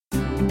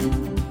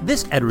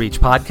This EdReach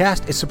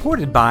podcast is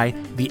supported by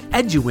the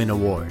EduWin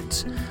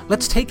Awards.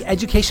 Let's take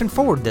education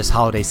forward this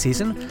holiday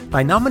season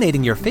by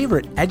nominating your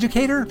favorite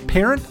educator,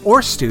 parent,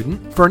 or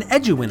student for an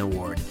EduWin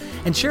Award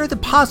and share the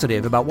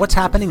positive about what's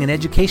happening in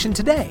education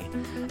today.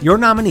 Your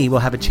nominee will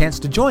have a chance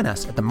to join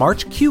us at the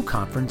March Q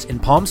Conference in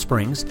Palm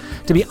Springs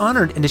to be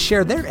honored and to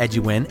share their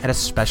EduWin at a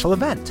special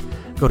event.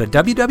 Go to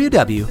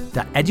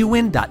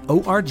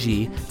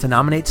www.eduwin.org to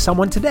nominate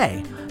someone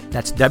today.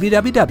 That's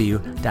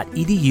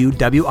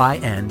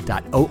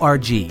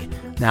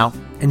www.eduwin.org. Now,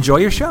 enjoy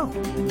your show.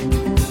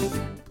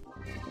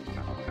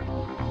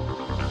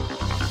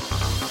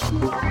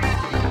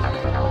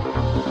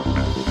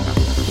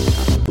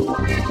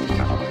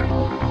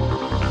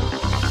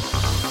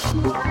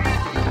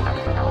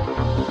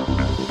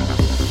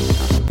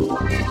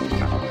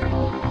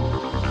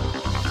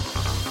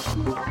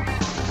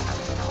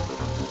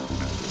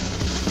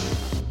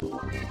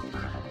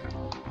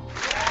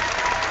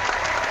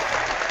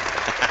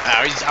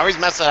 I always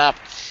mess it up.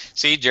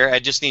 See, Jerry, I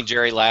just need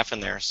Jerry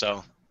laughing there.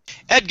 So,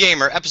 Ed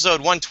Gamer,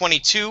 episode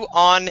 122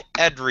 on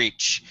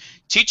EdReach.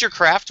 Teacher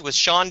Craft with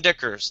Sean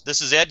Dickers.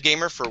 This is Ed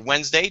Gamer for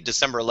Wednesday,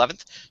 December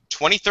 11th,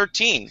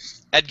 2013.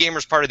 Ed Gamer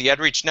is part of the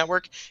EdReach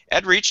network,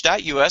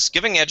 edreach.us,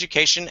 giving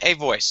education a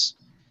voice.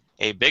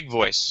 A big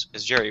voice,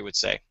 as Jerry would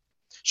say.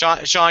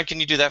 Sean,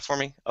 can you do that for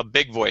me? A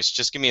big voice.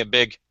 Just give me a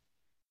big...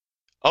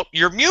 Oh,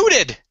 you're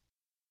muted!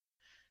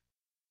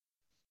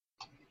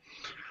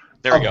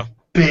 There we go.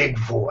 Big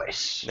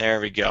voice. There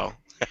we go.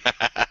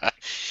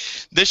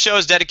 This show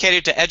is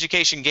dedicated to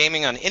education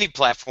gaming on any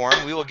platform.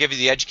 We will give you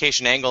the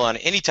education angle on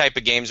any type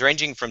of games,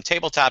 ranging from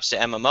tabletops to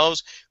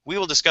MMOs. We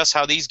will discuss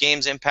how these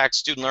games impact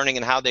student learning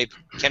and how they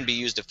can be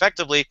used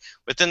effectively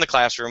within the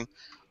classroom.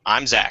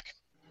 I'm Zach.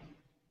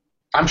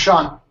 I'm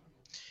Sean.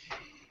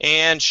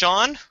 And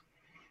Sean,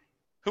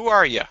 who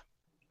are you?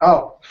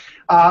 Well,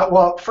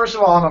 first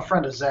of all, I'm a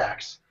friend of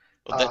Zach's.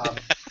 But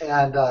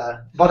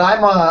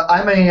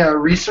I'm a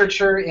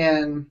researcher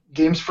in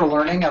games for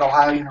learning at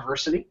Ohio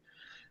University.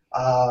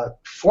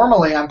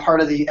 Formerly, I'm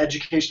part of the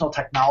Educational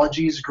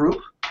Technologies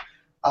group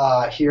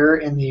here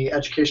in the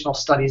Educational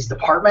Studies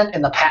Department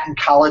in the Patton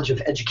College of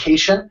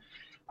Education.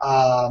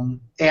 And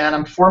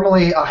I'm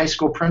formerly a high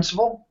school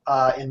principal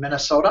in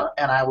Minnesota,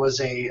 and I was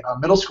a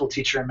middle school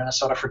teacher in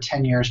Minnesota for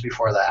 10 years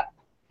before that.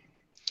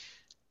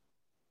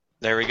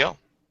 There we go.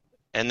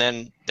 And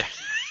then...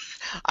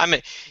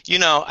 I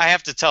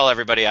have to tell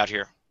everybody out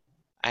here.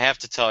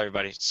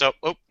 So,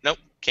 nope,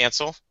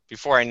 cancel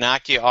before I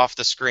knock you off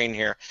the screen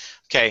here.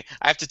 Okay,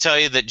 I have to tell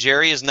you that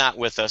Jerry is not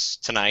with us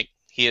tonight.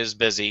 He is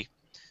busy.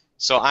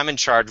 So I'm in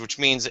charge, which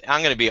means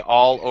I'm going to be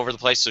all over the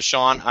place. So,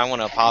 Sean, I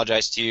want to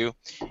apologize to you.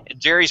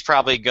 Jerry's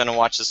probably going to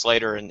watch this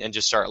later and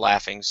just start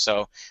laughing.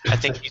 So I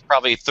think he's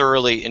probably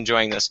thoroughly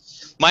enjoying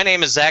this. My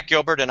name is Zach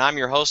Gilbert, and I'm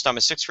your host. I'm a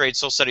 6th grade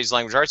social studies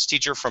language arts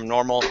teacher from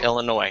Normal,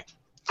 Illinois.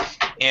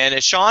 And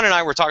as Sean and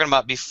I were talking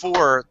about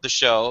before the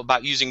show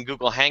about using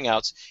Google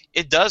Hangouts,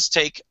 it does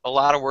take a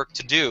lot of work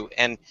to do.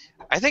 And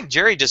I think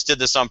Jerry just did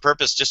this on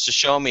purpose just to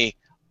show me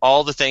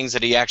all the things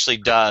that he actually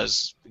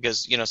does.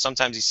 Because,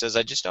 sometimes he says,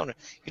 you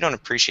don't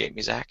appreciate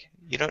me, Zach.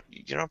 You don't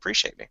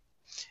appreciate me.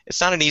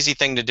 It's not an easy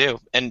thing to do.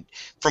 And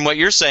from what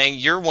you're saying,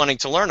 you're wanting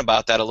to learn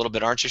about that a little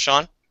bit, aren't you,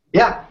 Sean?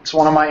 Yeah, it's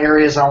one of my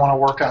areas I want to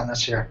work on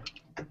this year.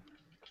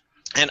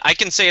 And I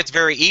can say it's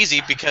very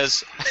easy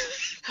because...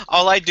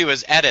 all I do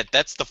is edit.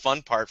 That's the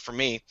fun part for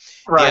me.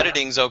 Right. The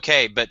editing's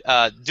okay, but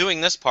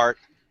doing this part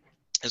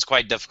is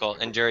quite difficult,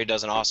 and Jerry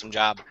does an awesome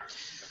job.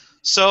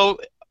 So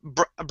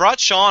I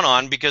brought Sean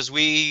on because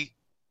we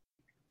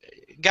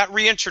got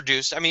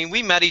reintroduced. I mean,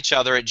 we met each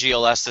other at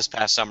GLS this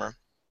past summer,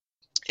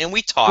 and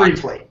we talked.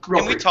 Briefly.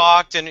 We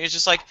talked, and it's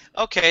just like,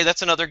 okay,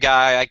 that's another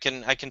guy I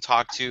can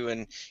talk to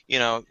and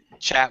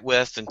chat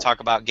with and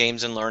talk about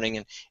games and learning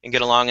and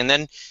get along.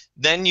 And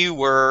then you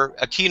were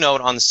a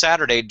keynote on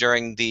Saturday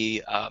during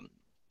the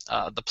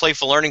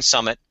Playful Learning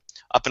Summit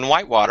up in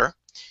Whitewater,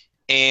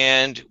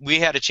 and we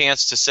had a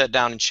chance to sit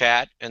down and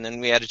chat, and then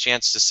we had a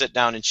chance to sit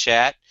down and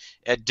chat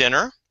at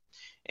dinner,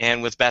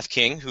 and with Beth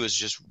King, who is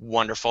just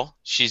wonderful.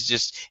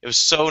 It was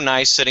so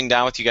nice sitting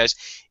down with you guys.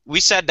 We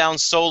sat down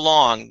so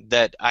long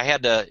that I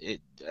had I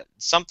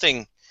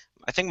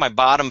think my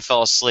bottom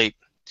fell asleep.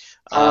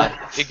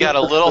 It got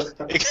a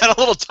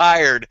little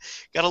tired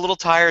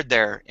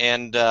there,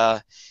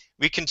 and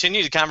we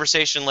continued the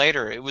conversation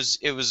later. It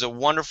was a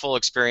wonderful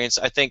experience.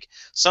 I think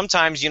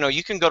sometimes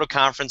you can go to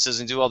conferences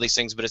and do all these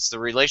things, but it's the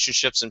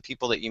relationships and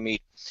people that you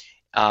meet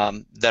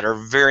that are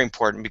very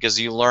important because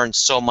you learn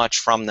so much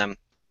from them.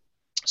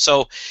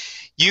 So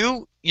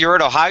you're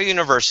at Ohio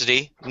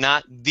University,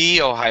 not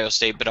the Ohio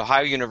State, but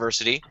Ohio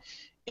University,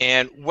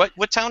 and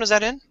what town is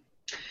that in?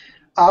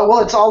 Well,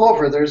 it's all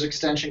over. There's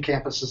extension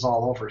campuses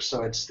all over.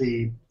 So it's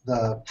the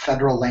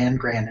Federal Land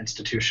Grant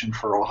Institution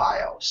for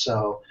Ohio.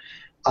 So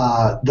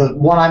the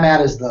one I'm at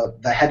is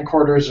the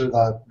headquarters,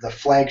 or the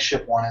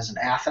flagship one is in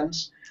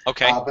Athens.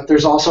 Okay. But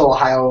there's also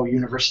Ohio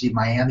University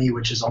Miami,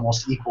 which is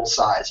almost equal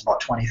size,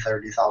 about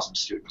 30,000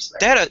 students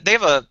there. They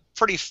have a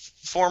pretty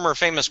former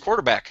famous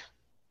quarterback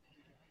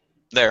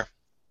there.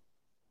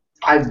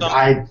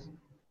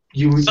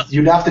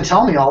 You'd have to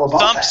tell me all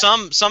about that.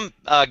 Some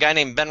guy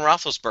named Ben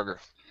Roethlisberger.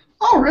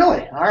 Oh,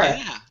 really? All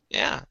right.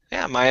 Yeah.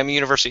 Miami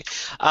University.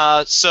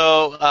 It's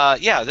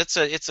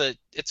a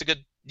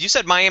good. You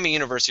said Miami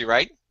University,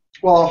 right?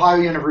 Well,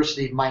 Ohio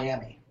University,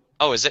 Miami.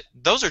 Oh, is it?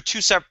 Those are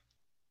two separate.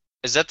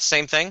 Is that the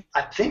same thing?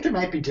 I think they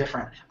might be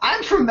different.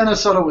 I'm from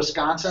Minnesota,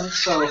 Wisconsin,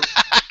 so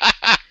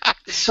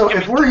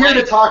if we're here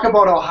to talk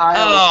about Ohio,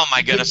 oh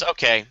my goodness,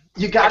 okay.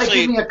 You got to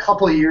give me a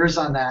couple of years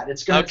on that.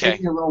 It's going to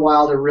take me a little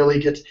while to really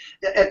get.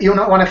 When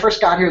I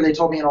first got here, they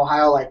told me in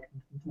Ohio, like,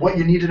 what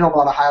you need to know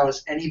about Ohio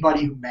is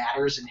anybody who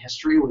matters in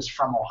history was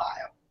from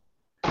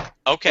Ohio.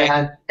 Okay.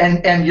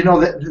 And you know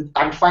that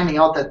I'm finding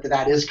out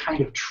that is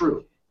kind of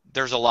true.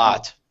 There's a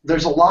lot.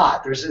 There's a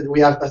lot. We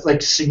have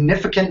like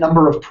significant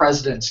number of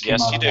presidents came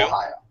out of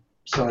Ohio.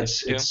 So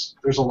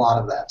there's a lot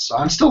of that. So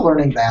I'm still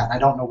learning that, and I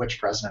don't know which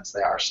presidents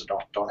they are, so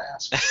don't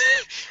ask.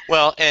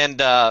 Well, and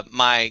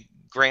my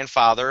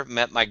grandfather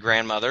met my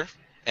grandmother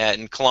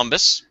in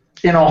Columbus.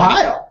 In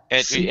Ohio.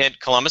 In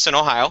Columbus, in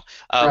Ohio.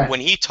 Right.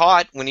 When he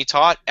taught,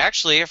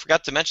 actually, I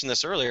forgot to mention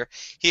this earlier,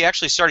 he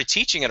actually started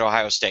teaching at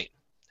Ohio State,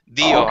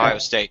 Ohio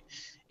State.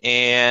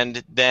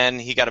 And then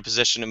he got a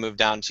position to move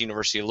down to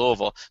University of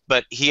Louisville.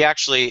 But he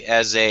actually,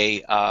 as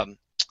a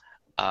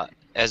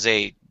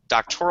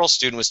doctoral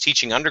student, was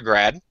teaching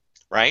undergrad,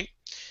 right?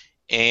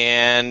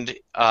 And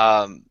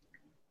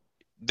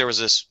there was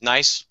this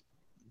nice,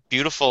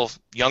 beautiful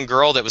young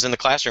girl that was in the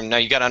classroom. Now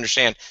you got to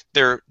understand,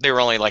 they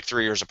were only like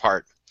 3 years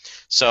apart.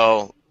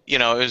 So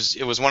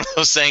it was one of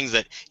those things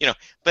that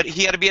But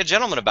he had to be a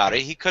gentleman about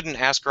it. He couldn't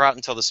ask her out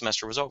until the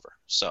semester was over.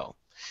 So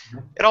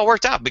it all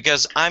worked out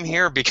because I'm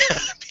here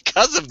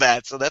because of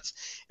that. So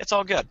it's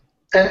all good.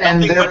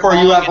 And therefore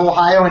you have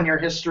Ohio in your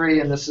history,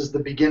 and this is the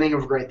beginning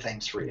of great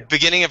things for you.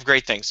 Beginning of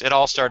great things. It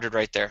all started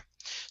right there.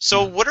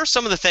 So what are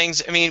some of the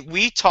things,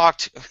 we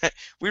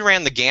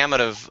ran the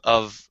gamut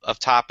of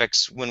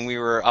topics when we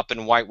were up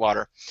in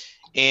Whitewater.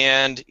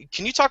 And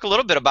can you talk a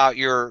little bit about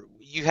you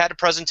had a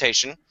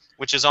presentation,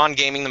 which is on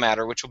Gaming the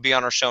Matter, which will be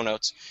on our show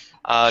notes,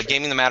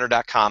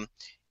 gamingthematter.com,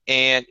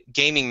 and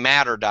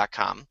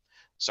gamingmatter.com.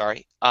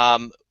 Sorry.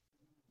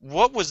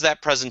 What was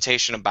that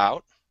presentation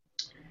about?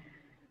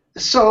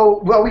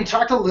 So, we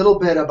talked a little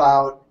bit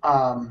about,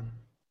 a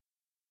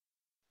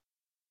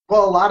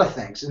lot of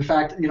things. In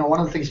fact, one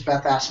of the things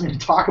Beth asked me to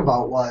talk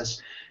about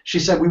was, she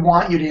said, we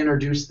want you to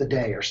introduce the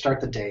day or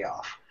start the day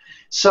off.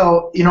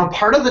 So,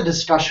 part of the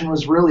discussion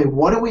was really,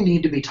 what do we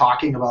need to be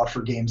talking about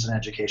for games and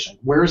education?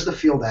 Where's the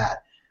field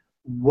at?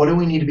 What do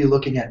we need to be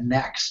looking at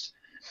next?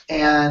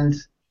 And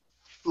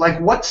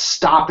what's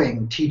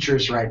stopping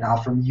teachers right now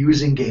from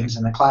using games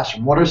in the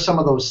classroom? What are some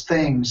of those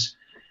things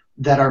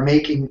that are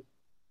making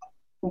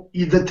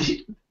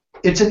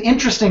it's an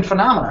interesting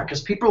phenomenon,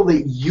 because people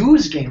that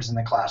use games in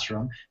the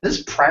classroom, this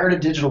is prior to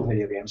digital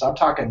video games, I'm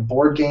talking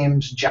board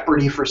games,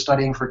 Jeopardy for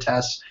studying for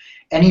tests,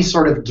 any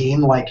sort of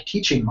game-like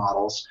teaching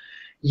models,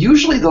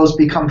 usually those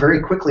become very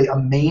quickly a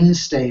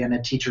mainstay in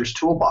a teacher's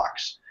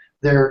toolbox.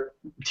 They're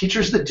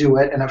teachers that do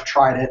it and have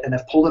tried it and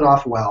have pulled it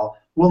off well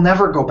will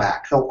never go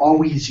back. They'll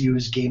always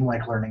use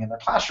game-like learning in their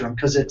classroom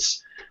because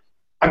it's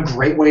a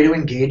great way to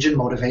engage and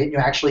motivate. You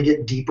actually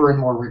get deeper and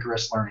more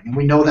rigorous learning. And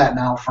we know that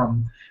now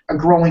from a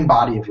growing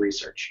body of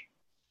research.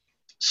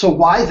 So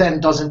why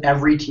then doesn't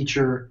every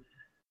teacher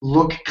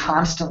look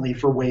constantly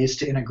for ways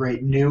to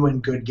integrate new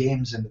and good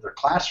games into their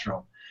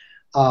classroom?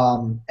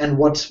 And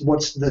what's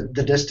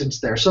the distance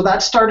there? So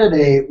that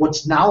started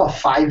what's now a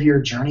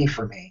 5-year journey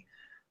for me,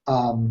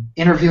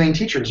 interviewing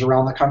teachers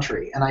around the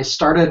country. And I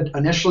started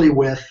initially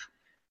with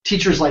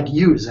teachers like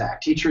you,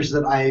 Zach, teachers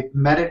that I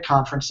met at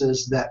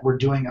conferences that were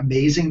doing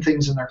amazing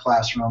things in their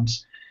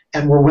classrooms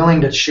and were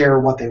willing to share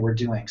what they were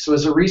doing. So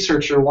as a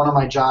researcher, one of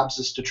my jobs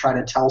is to try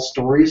to tell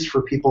stories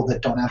for people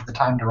that don't have the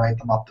time to write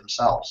them up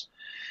themselves,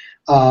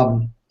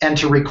 and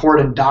to record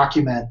and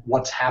document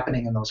what's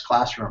happening in those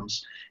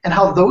classrooms and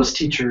how those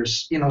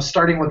teachers,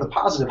 starting with the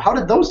positive, how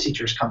did those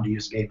teachers come to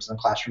use games in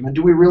the classroom? And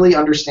do we really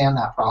understand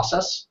that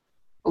process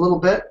a little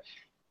bit?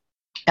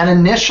 And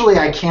initially,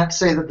 I can't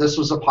say that this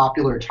was a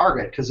popular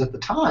target, because at the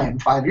time,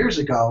 5 years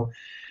ago,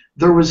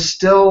 there was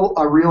still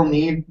a real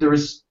need. There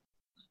was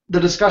the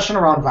discussion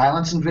around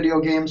violence in video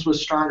games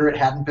was stronger. It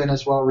hadn't been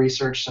as well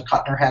researched, so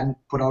Kuttner hadn't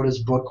put out his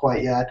book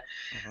quite yet.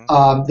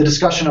 Mm-hmm. The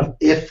discussion of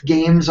if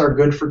games are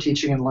good for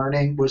teaching and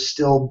learning was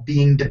still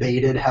being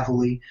debated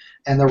heavily,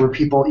 and there were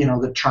people,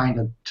 that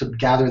trying to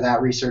gather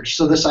that research.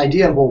 So this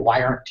idea of,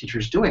 why aren't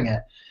teachers doing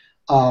it?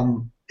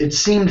 It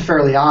seemed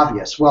fairly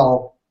obvious.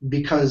 Well,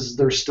 because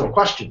there's still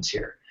questions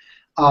here.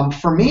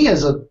 For me,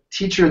 as a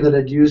teacher that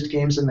had used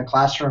games in the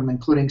classroom,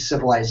 including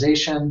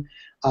Civilization,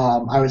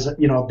 I was a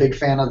big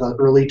fan of the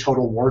early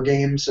Total War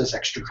games as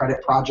extra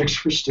credit projects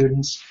for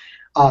students.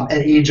 And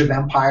Age of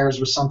Empires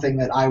was something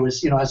that I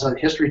was, as a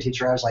history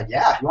teacher, I was like,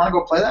 yeah, if you want to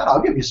go play that,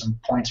 I'll give you some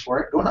points for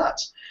it. Go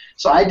nuts.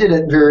 So I did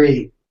it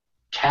very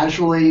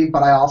casually,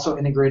 but I also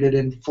integrated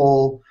in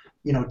full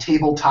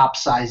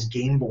tabletop-sized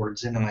game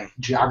boards into my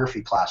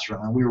geography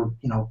classroom. And we were,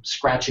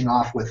 scratching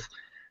off with,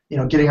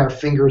 getting our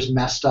fingers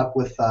messed up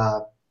with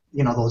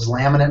those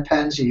laminate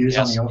pens you use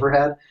on Yes. the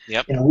overhead.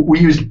 Yep. We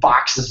used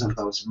boxes of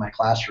those in my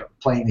classroom,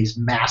 playing these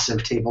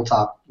massive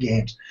tabletop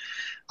games.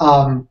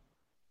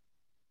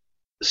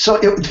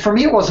 So for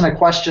me, it wasn't a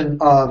question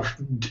of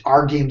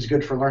are games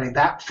good for learning.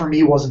 That for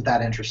me wasn't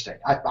that interesting.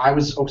 I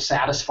was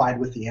satisfied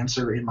with the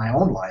answer in my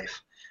own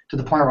life, to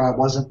the point where I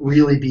wasn't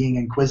really being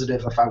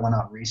inquisitive if I went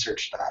out and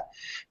researched that.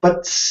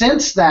 But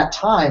since that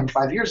time,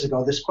 5 years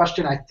ago, this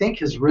question I think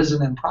has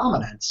risen in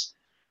prominence,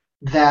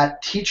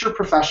 that teacher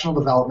professional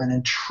development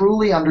and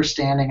truly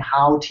understanding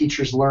how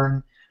teachers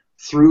learn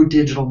through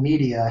digital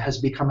media has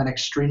become an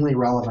extremely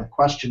relevant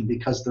question,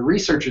 because the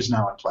research is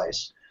now in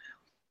place.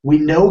 We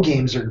know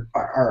games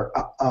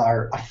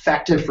are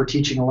effective for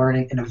teaching and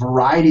learning in a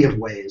variety of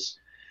ways.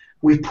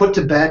 We've put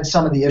to bed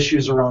some of the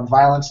issues around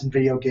violence in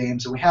video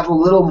games, and we have a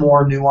little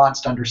more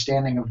nuanced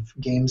understanding of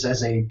games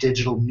as a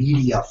digital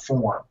media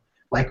form,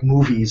 like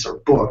movies or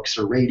books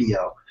or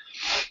radio,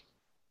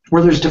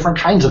 where there's different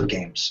kinds of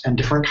games and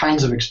different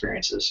kinds of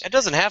experiences. It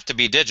doesn't have to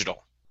be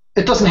digital.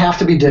 It doesn't have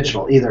to be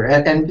digital either.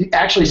 And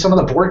actually, some of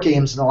the board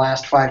games in the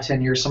last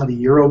 5-10 years, some of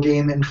the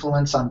Eurogame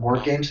influence on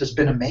board games has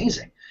been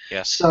amazing.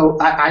 Yes. So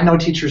I know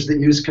teachers that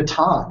use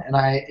Catan,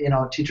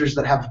 and teachers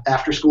that have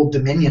after-school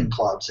Dominion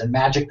clubs and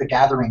Magic the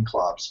Gathering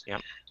clubs.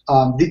 Yep.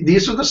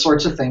 These are the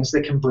sorts of things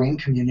that can bring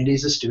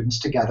communities of students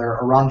together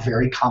around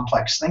very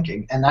complex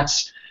thinking, and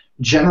that's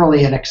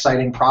generally an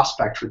exciting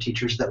prospect for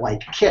teachers that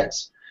like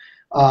kids.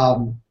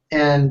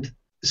 And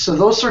so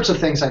those sorts of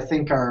things, I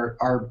think,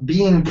 are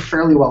being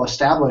fairly well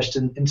established,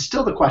 and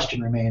still the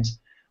question remains,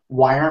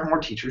 why aren't more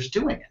teachers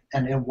doing it?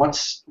 And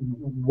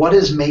what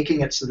is making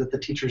it so that the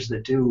teachers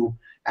that do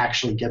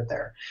actually get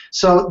there?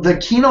 So the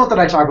keynote that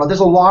I talked about, there's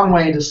a long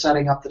way to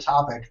setting up the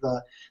topic.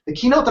 The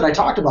keynote that I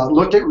talked about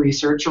looked at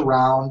research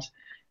around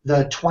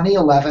the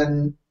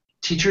 2011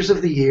 Teachers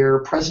of the Year,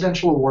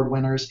 Presidential Award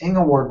winners, Ing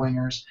Award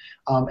winners,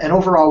 and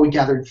overall we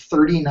gathered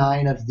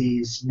 39 of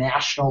these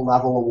national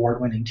level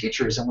award-winning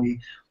teachers, and we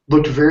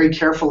looked very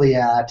carefully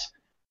at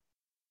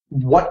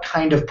what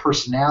kind of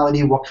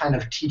personality, what kind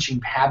of teaching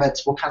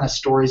habits, what kind of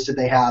stories did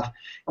they have.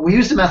 And we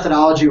used a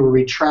methodology where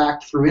we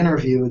tracked through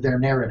interview their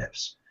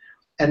narratives.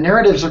 And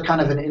narratives are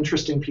kind of an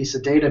interesting piece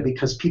of data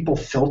because people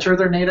filter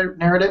their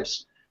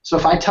narratives. So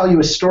if I tell you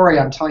a story,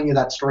 I'm telling you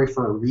that story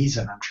for a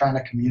reason. I'm trying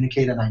to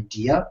communicate an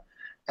idea,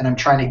 and I'm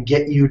trying to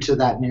get you to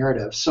that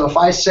narrative. So if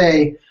I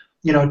say,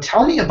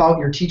 tell me about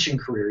your teaching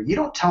career, you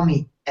don't tell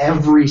me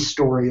every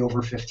story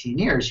over 15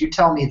 years. You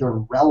tell me the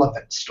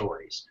relevant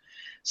stories.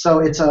 So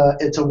it's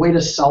a way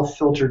to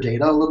self-filter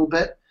data a little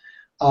bit.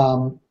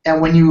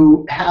 And when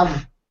you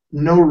have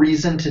no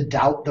reason to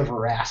doubt the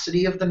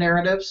veracity of the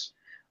narratives,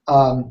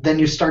 then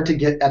you start to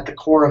get at the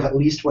core of at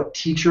least what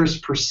teachers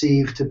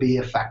perceive to be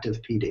effective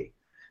PD.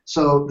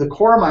 So the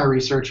core of my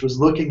research was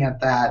looking at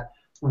that.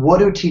 What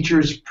do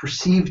teachers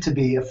perceive to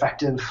be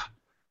effective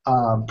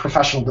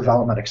professional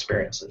development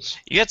experiences?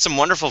 You had some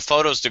wonderful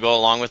photos to go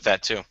along with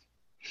that too.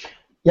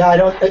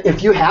 Yeah,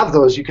 if you have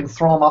those, you can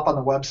throw them up on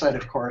the website,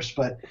 of course.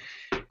 But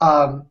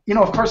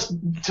of course,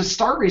 to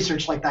start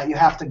research like that, you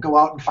have to go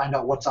out and find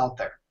out what's out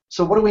there.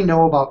 So what do we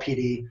know about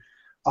PD?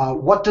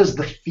 What does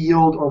the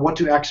field, or what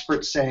do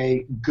experts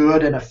say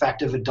good and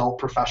effective adult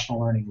professional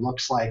learning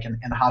looks like,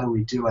 and how do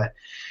we do it?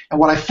 And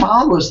what I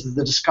found was that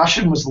the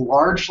discussion was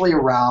largely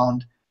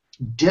around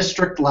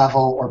district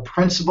level or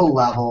principal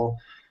level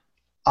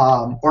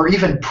or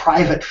even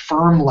private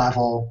firm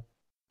level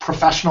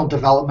professional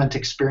development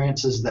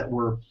experiences that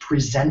were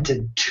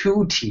presented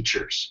to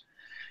teachers.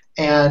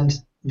 And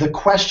the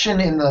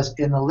question in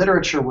the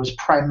literature was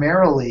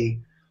primarily,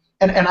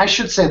 and I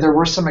should say there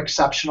were some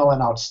exceptional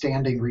and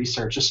outstanding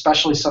research,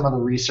 especially some of the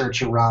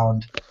research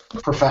around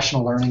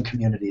professional learning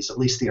communities, at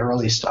least the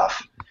early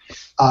stuff.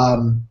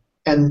 But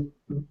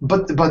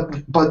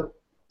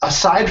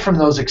aside from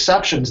those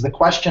exceptions, the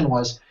question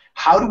was,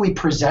 how do we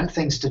present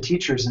things to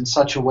teachers in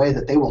such a way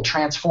that they will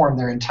transform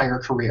their entire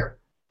career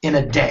in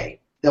a day?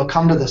 They'll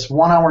come to this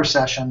 1-hour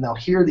session, they'll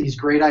hear these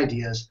great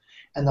ideas,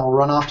 and they'll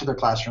run off to their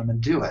classroom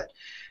and do it.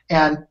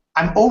 And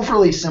I'm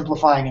overly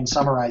simplifying and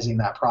summarizing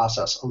that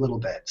process a little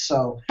bit.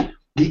 So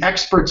the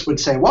experts would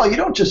say, well, you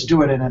don't just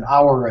do it in an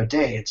hour or a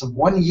day. It's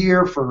 1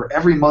 year for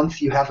every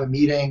month you have a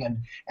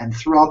meeting, and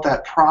throughout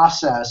that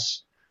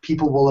process,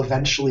 people will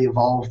eventually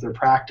evolve their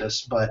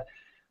practice.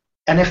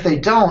 And if they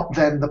don't,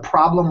 then the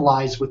problem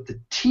lies with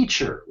the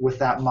teacher with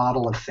that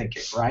model of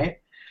thinking, right?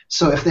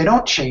 So if they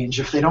don't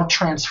change, if they don't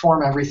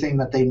transform everything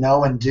that they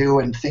know and do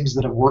and things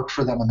that have worked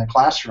for them in the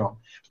classroom,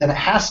 then it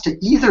has to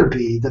either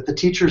be that the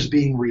teacher's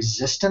being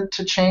resistant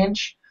to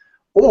change,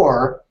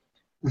 or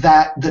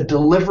that the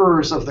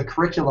deliverers of the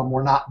curriculum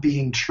were not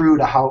being true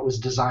to how it was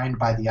designed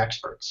by the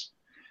experts.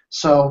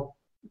 So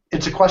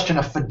it's a question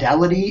of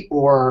fidelity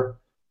or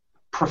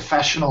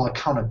professional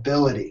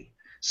accountability.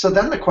 So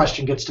then the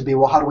question gets to be,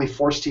 well, how do we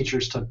force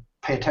teachers to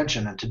pay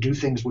attention and to do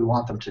things we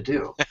want them to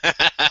do?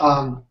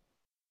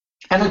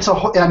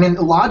 And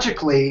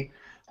logically,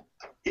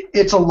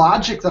 it's a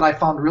logic that I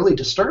found really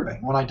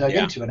disturbing when I dug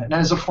into it. And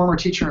as a former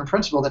teacher and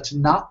principal, that's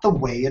not the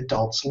way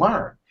adults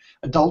learn.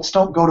 Adults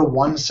don't go to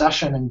one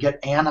session and get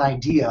an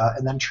idea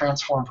and then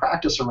transform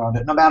practice around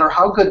it, no matter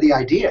how good the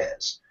idea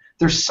is.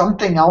 There's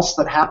something else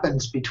that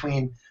happens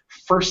between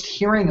first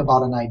hearing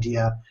about an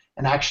idea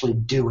and actually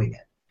doing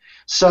it.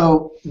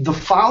 So the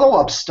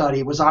follow-up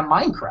study was on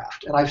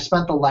Minecraft, and I've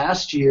spent the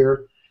last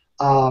year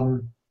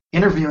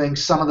interviewing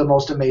some of the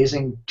most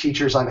amazing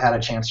teachers I've had a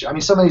chance to. I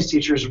mean, some of these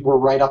teachers were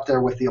right up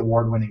there with the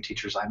award-winning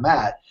teachers I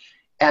met,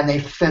 and they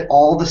fit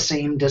all the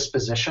same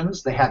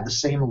dispositions. They had the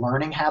same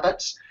learning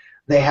habits.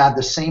 They had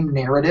the same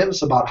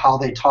narratives about how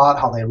they taught,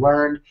 how they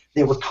learned.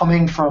 They were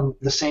coming from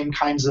the same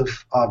kinds of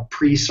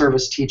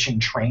pre-service teaching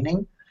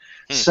training.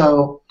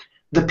 So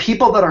the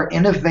people that are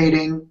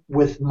innovating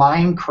with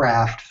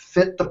Minecraft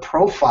fit the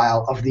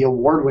profile of the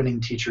award-winning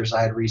teachers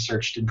I had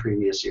researched in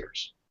previous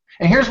years.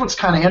 And here's what's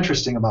kind of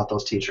interesting about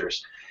those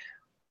teachers.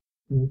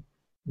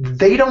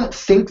 They don't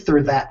think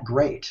they're that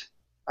great.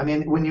 I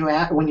mean, when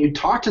you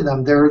talk to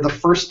them, they're the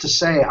first to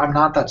say, I'm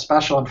not that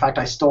special. In fact,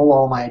 I stole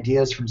all my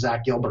ideas from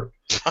Zach Gilbert.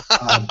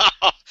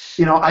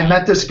 I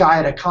met this guy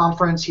at a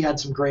conference. He had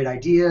some great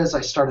ideas.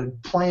 I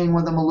started playing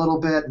with him a little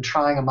bit and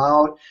trying them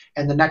out.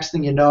 And the next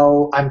thing you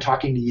know, I'm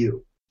talking to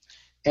you.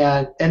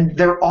 And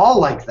they're all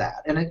like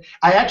that. And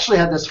I actually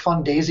had this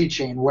fun daisy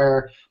chain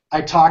where I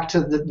talked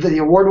to the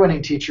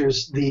award-winning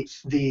teachers.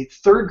 The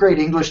third grade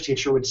English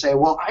teacher would say,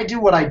 well, I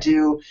do what I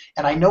do,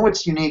 and I know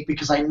it's unique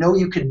because I know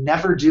you could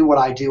never do what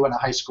I do in a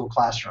high school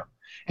classroom.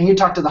 And you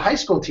talk to the high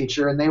school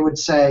teacher, and they would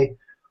say,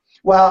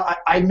 well,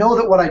 I know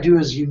that what I do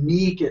is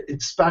unique,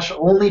 it's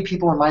special, only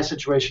people in my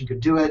situation could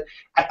do it,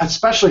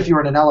 especially if you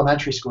were in an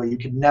elementary school, you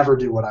could never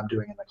do what I'm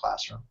doing in the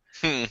classroom.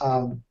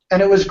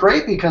 And it was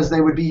great because they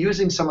would be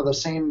using some of the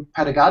same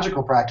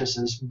pedagogical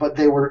practices, but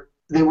they were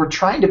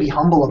trying to be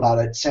humble about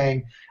it,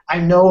 saying, I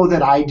know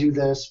that I do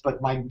this,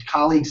 but my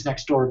colleagues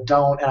next door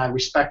don't, and I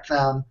respect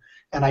them,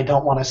 and I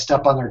don't want to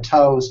step on their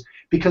toes.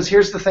 Because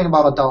here's the thing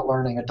about adult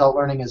learning. Adult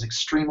learning is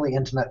extremely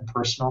intimate and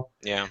personal.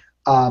 Yeah.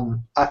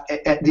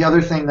 The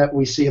other thing that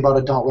we see about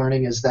adult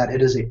learning is that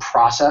it is a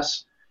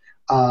process.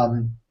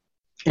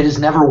 It is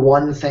never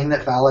one thing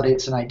that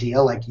validates an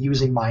idea, like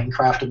using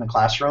Minecraft in the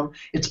classroom.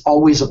 It's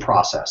always a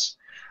process.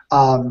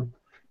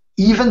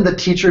 Even the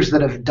teachers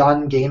that have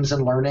done games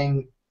and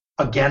learning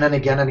again and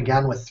again and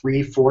again with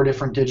 3-4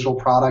 different digital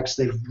products,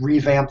 they've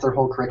revamped their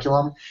whole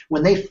curriculum.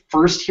 When they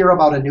first hear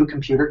about a new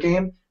computer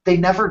game, they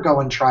never go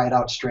and try it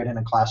out straight in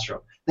a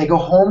classroom. They go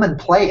home and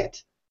play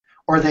it.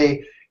 Or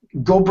they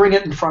go bring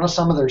it in front of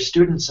some of their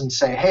students and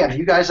say, hey, have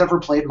you guys ever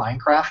played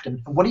Minecraft?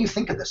 And what do you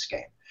think of this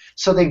game?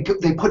 So they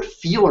put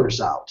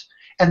feelers out.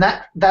 And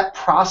that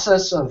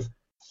process of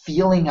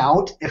feeling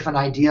out if an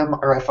idea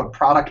or if a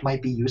product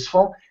might be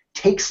useful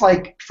takes,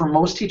 like, for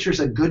most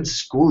teachers, a good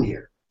school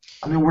year.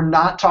 I mean, we're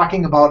not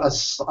talking about a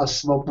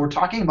slow, we're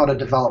talking about a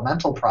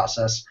developmental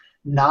process,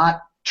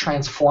 not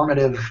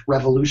transformative,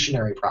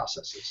 revolutionary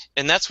processes.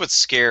 And that's what's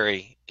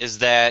scary, is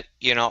that,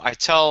 I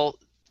tell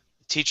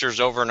teachers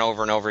over and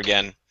over and over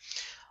again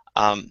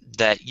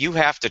that you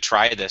have to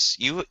try this.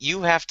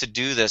 You have to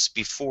do this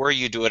before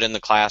you do it in the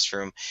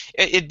classroom.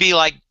 It'd be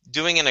like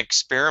doing an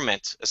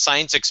experiment, a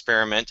science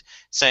experiment,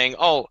 saying,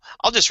 oh,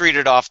 I'll just read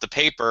it off the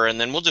paper and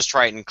then we'll just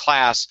try it in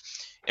class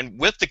and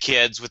with the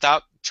kids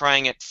without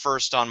trying it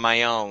first on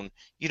my own.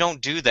 You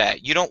don't do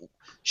that. You don't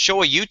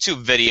show a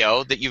YouTube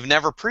video that you've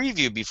never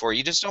previewed before.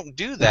 You just don't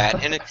do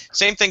that. And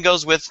same thing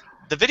goes with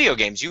the video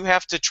games. You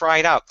have to try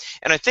it out.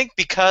 And I think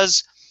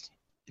because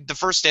the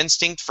first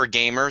instinct for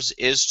gamers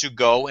is to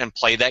go and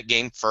play that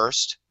game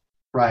first,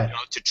 right?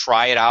 To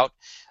try it out.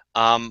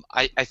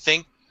 I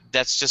think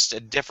that's just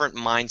a different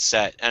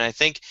mindset. And I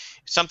think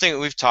something that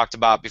we've talked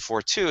about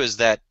before too is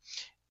that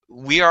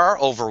we are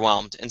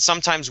overwhelmed, and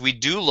sometimes we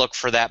do look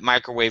for that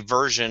microwave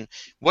version.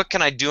 What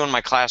can I do in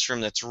my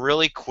classroom that's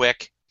really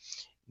quick,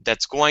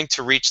 that's going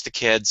to reach the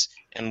kids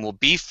and will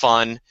be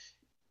fun?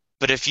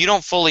 But if you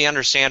don't fully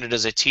understand it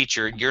as a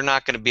teacher, you're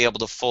not going to be able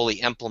to fully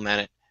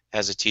implement it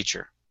as a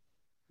teacher.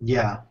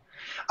 Yeah.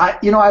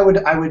 I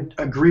would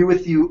agree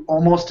with you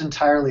almost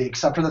entirely,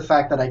 except for the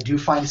fact that I do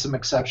find some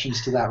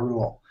exceptions to that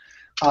rule.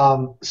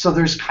 So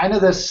there's kind of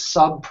this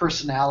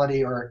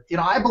sub-personality, or,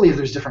 I believe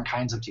there's different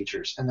kinds of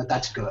teachers, and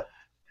that's good.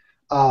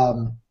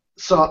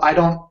 So I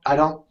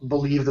don't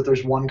believe that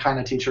there's one kind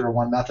of teacher or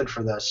one method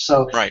for this.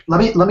 So right.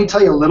 let me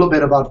tell you a little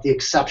bit about the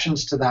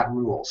exceptions to that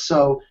rule.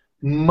 So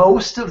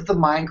most of the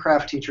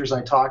Minecraft teachers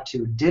I talked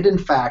to did, in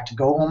fact,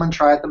 go home and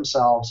try it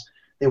themselves.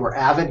 They were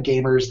avid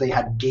gamers. They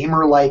had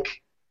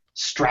gamer-like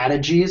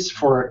strategies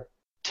for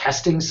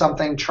testing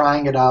something,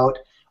 trying it out.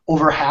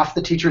 Over half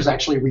the teachers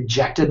actually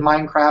rejected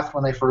Minecraft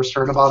when they first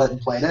heard about it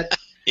and played it.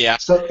 Yeah.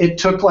 So it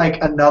took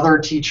like another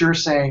teacher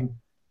saying,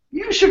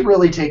 you should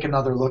really take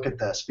another look at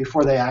this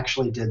before they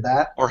actually did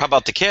that. Or how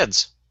about the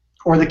kids?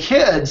 Or the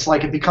kids,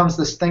 like it becomes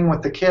this thing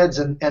with the kids,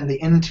 and the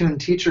in-tune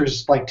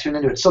teachers like tune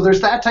into it. So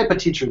there's that type of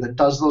teacher that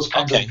does those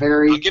kinds of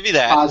very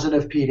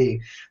positive PD.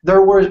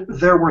 There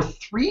were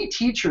 3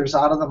 teachers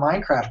out of the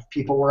Minecraft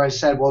people where I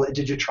said, well,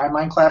 did you try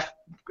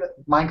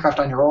Minecraft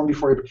on your own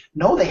before you?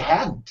 No, they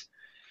hadn't.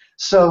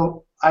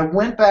 So I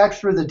went back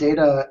through the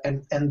data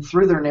and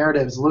through their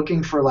narratives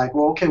looking for like,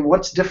 well, okay,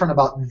 what's different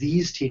about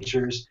these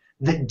teachers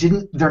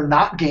that they're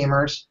not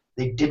gamers,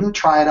 they didn't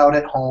try it out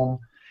at home,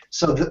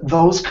 so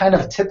those kind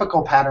of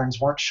typical patterns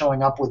weren't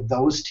showing up with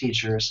those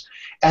teachers.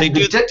 And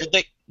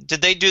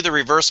did they do the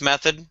reverse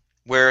method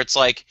where it's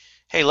like,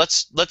 hey,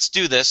 let's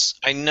do this.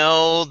 I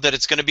know that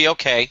it's going to be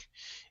okay,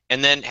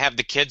 and then have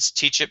the kids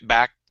teach it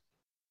back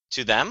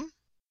to them?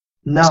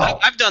 No. So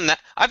I've done that.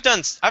 I've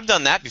done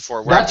that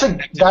before.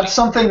 That's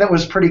something that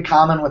was pretty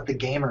common with the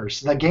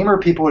gamers. The gamer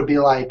people would be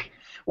like,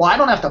 well, I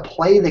don't have to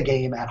play the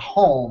game at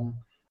home.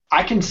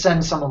 I can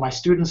send some of my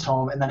students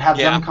home and then have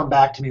them come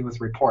back to me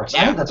with reports.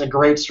 I think that's a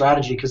great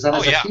strategy because then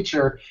as a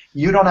teacher,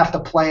 you don't have to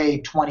play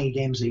 20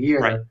 games a year.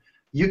 Right.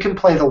 You can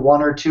play the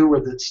one or two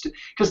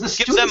because the students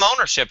gives them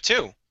ownership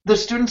too. The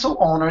students will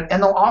own it,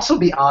 and they'll also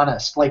be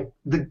honest. Like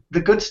the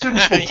good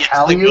students will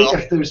tell you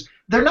if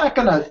they're not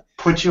going to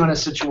put you in a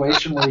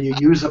situation where you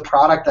use a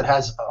product that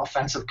has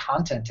offensive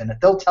content in it.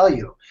 They'll tell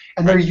you,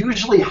 and they're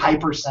usually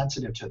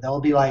hypersensitive to it.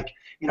 They'll be like,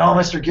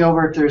 Mr.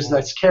 Gilbert, there's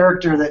this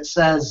character that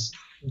says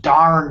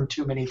darn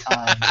too many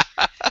times.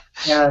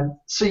 And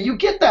so you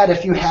get that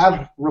if you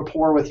have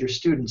rapport with your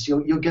students.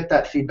 You'll get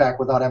that feedback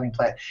without having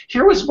played.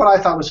 Here was what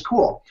I thought was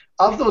cool.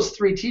 Of those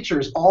 3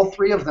 teachers, all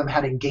 3 of them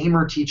had a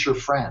gamer teacher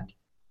friend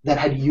that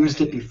had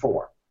used it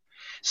before.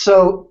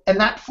 So, and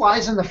that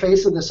flies in the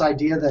face of this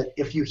idea that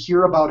if you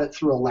hear about it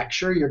through a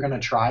lecture, you're going to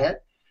try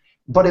it.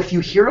 But if you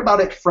hear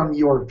about it from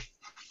your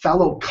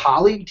fellow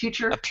colleague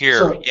teacher, a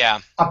peer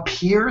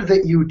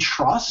that you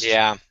trust,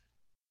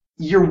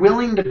 you're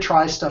willing to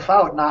try stuff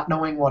out not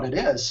knowing what it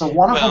is. So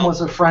one of them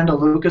was a friend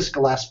of Lucas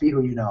Gillespie,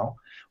 who you know.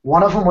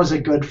 One of them was a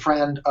good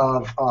friend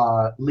of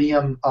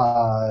Liam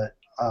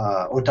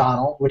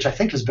O'Donnell, which I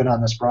think has been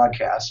on this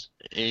broadcast.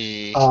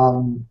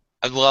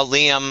 Well,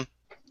 Liam,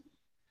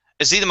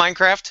 is he the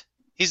Minecraft?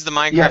 He's the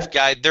Minecraft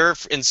guy. They're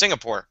in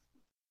Singapore.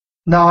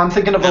 No, I'm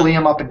thinking of a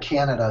Liam up in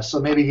Canada, so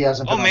maybe he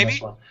hasn't been on this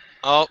one.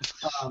 Oh,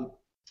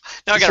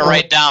 now I got to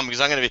write down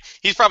because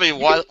he's probably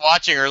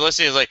watching or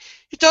listening. He's like,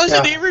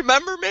 doesn't he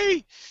remember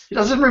me? He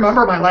doesn't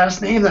remember my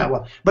last name that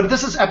well. But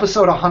this is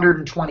episode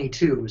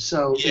 122,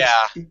 so give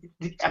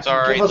us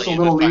a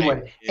little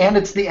leeway. Yeah. And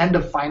it's the end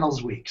of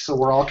finals week, so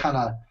we're all kind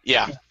of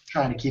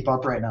trying to keep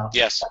up right now.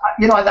 Yes.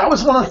 That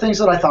was one of the things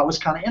that I thought was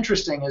kind of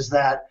interesting is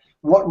that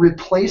what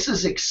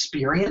replaces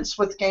experience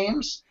with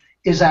games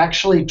is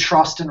actually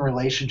trust and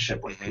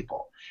relationship with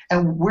people.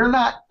 And we're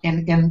not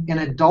in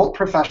adult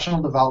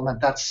professional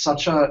development. That's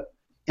such a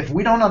if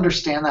we don't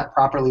understand that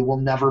properly, we'll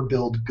never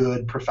build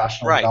good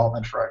professional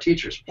development for our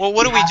teachers. Well,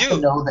 what do we do?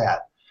 To know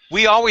that.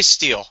 We always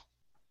steal.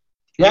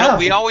 Yeah.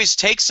 We always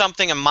take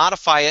something and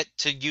modify it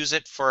to use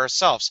it for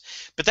ourselves.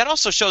 But that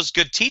also shows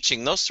good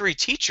teaching. Those 3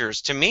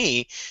 teachers, to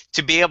me,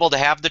 to be able to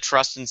have the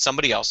trust in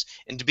somebody else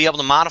and to be able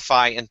to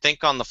modify and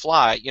think on the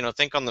fly,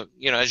 think on the,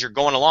 as you're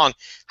going along,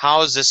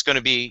 how is this going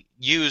to be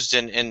used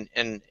and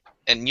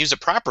use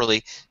it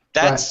properly?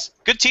 That's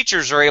good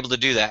teachers are able to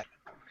do that.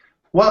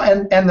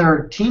 Well, and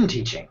they're team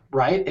teaching,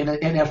 right? In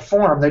a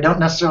form, they don't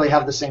necessarily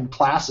have the same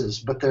classes,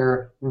 but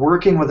they're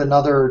working with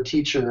another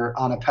teacher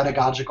on a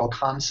pedagogical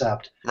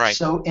concept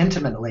so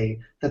intimately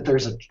that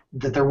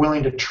they're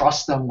willing to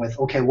trust them with,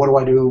 okay, what do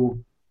I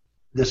do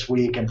this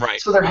week? And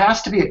so there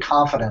has to be a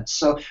confidence.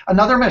 So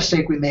another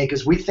mistake we make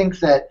is we think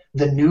that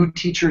the new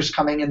teachers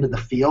coming into the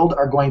field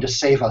are going to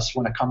save us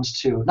when it comes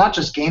to not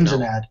just games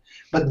and ed,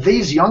 but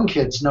these young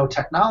kids know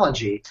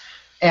technology.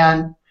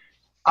 And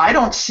I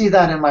don't see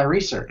that in my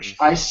research.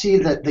 I see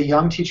that the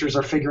young teachers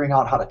are figuring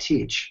out how to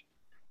teach.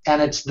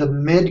 And it's the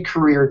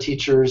mid-career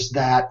teachers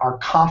that are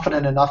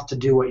confident enough to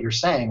do what you're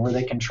saying, where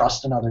they can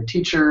trust another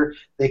teacher,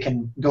 they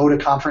can go to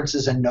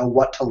conferences and know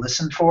what to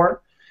listen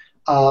for.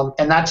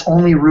 And that's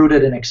only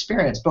rooted in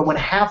experience. But when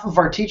half of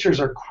our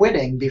teachers are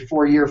quitting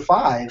before year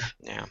 5,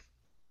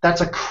 that's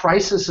a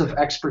crisis of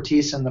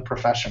expertise in the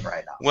profession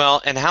right now.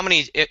 Well, and how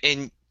many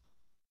in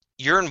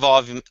your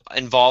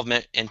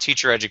involvement in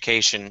teacher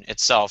education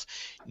itself,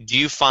 do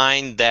you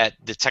find that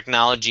the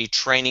technology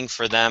training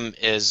for them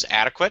is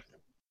adequate?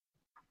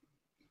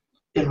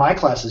 In my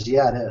classes,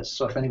 yeah, it is.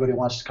 So if anybody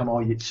wants to come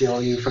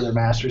CLU for their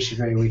master's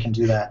degree, we can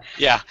do that.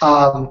 Yeah.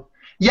 But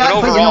you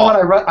know what?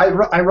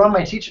 I run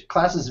my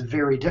classes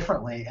very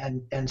differently,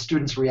 and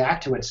students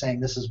react to it saying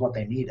this is what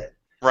they needed.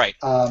 Right.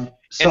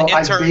 So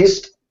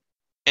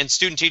and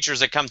student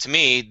teachers that come to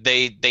me,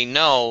 they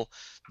know.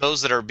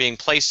 Those that are being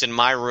placed in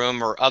my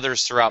room or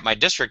others throughout my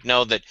district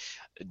know that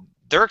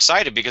they're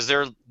excited because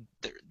they're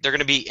going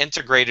to be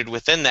integrated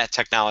within that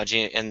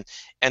technology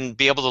and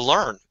be able to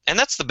learn. And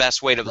that's the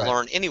best way to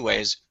learn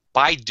anyways,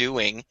 by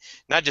doing,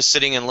 not just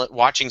sitting and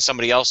watching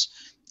somebody else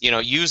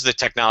use the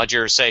technology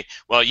or say,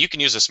 well, you can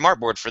use a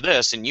smartboard for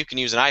this and you can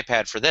use an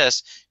iPad for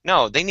this.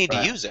 No, they need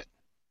to use it.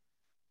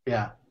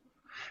 Yeah.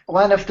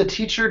 Well, and if the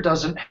teacher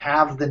doesn't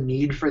have the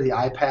need for the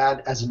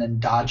iPad as an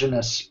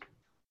endogenous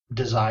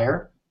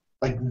desire,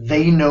 like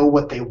they know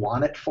what they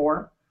want it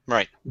for,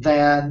 right?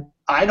 Then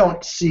I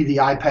don't see the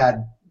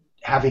iPad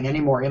having any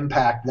more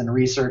impact than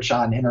research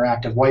on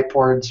interactive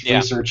whiteboards, Yeah.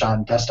 research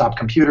on desktop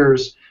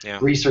computers, Yeah.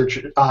 research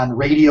on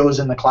radios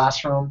in the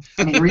classroom.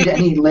 I mean, read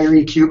any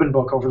Larry Cuban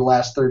book over the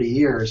last 30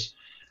 years,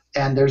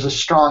 and there's a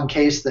strong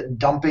case that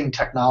dumping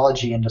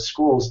technology into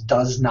schools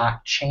does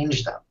not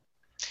change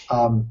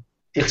them.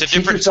 It's a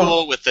different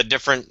tool with a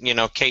different,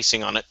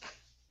 casing on it.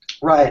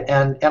 Right,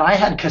 and I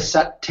had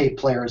cassette tape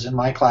players in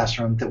my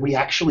classroom that we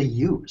actually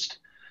used,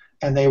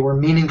 and they were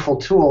meaningful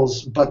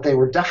tools, but they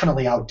were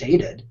definitely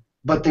outdated,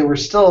 but they were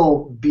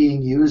still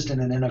being used in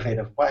an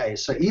innovative way.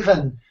 So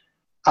even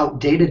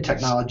outdated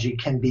technology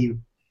can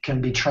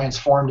be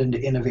transformed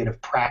into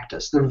innovative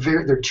practice.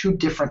 They're two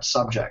different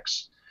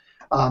subjects.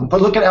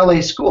 But look at LA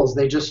schools;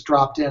 they just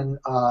dropped in.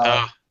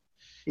 How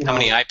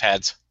many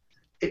iPads?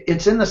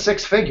 It's in the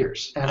six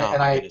figures, and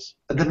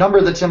the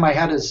number that's in my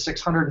head is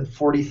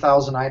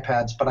 640,000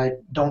 iPads. But I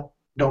don't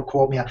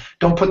quote me on.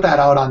 Don't put that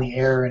out on the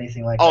air or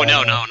anything like that. Oh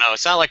no!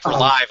 It's not like we're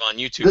live on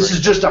YouTube. This is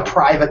just a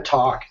private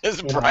talk. This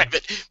is a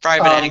private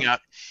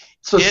hangout.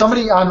 So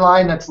somebody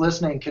online that's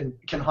listening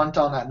can hunt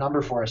down that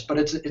number for us. But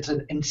it's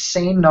an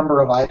insane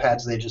number of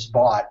iPads they just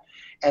bought,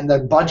 and the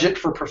budget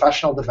for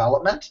professional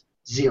development,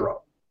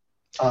 $0.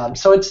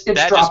 So it's drop-in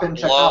technology. That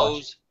just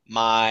blows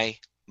my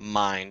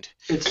mind.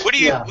 What do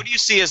you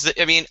see as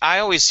I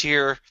always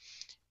hear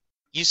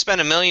you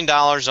spend $1 million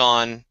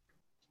on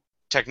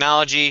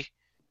technology.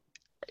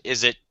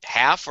 Is it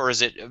half or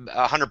is it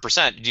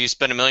 100%? Do you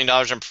spend $1 million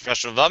on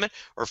professional development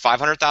or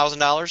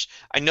 $500,000?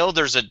 I know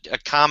there's a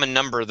common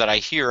number that I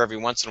hear every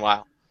once in a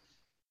while.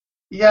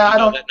 Yeah, I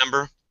don't know that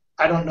number.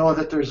 I don't know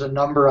that there's a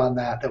number on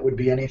that would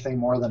be anything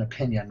more than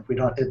opinion.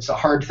 It's a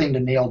hard thing to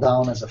nail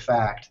down as a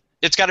fact.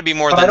 It's got to be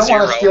more than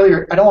zero.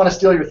 I don't want to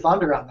steal your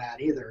thunder on that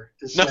either.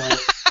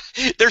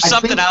 There's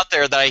something out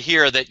there that I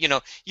hear that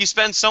you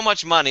spend so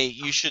much money,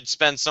 you should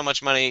spend so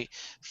much money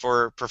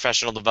for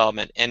professional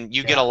development, and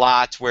you get a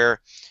lot where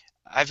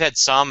I've had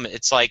some.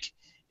 It's like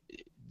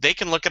they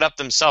can look it up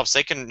themselves.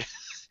 They can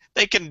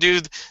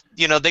do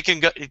they can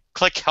go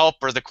click help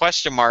or the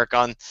question mark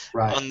on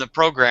the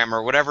program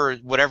or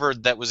whatever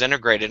that was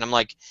integrated. And I'm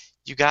like,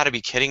 you got to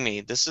be kidding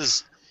me. This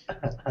is.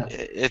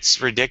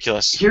 It's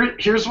ridiculous.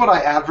 Here's what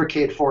I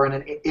advocate for in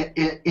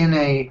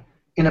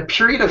a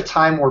period of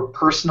time where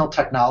personal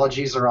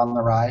technologies are on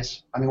the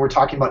rise. I mean, we're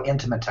talking about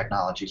intimate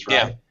technologies,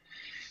 right? Yeah.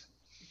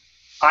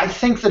 I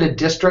think that a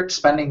district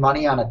spending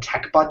money on a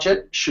tech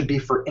budget should be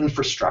for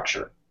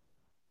infrastructure.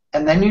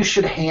 And then you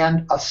should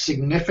hand a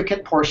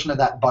significant portion of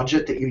that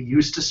budget that you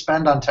used to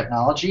spend on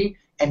technology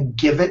and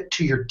give it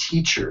to your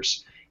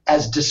teachers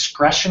as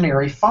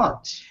discretionary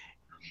funds.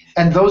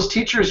 And those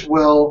teachers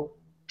will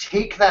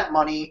take that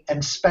money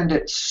and spend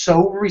it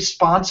so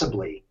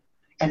responsibly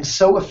and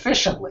so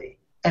efficiently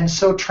and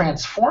so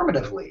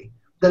transformatively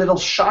that it'll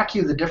shock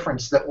you the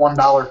difference that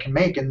 $1 can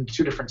make in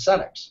two different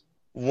settings.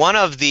 One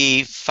of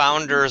the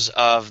founders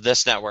of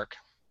this network,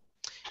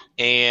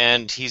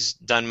 and he's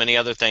done many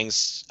other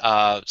things,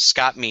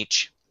 Scott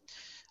Meach,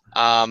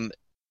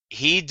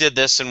 he did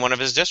this in one of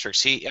his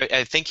districts.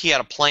 I think he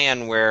had a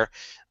plan where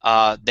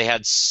they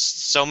had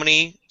so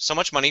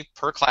much money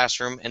per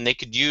classroom, and they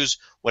could use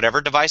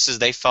whatever devices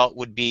they felt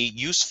would be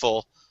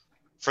useful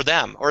for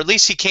them, or at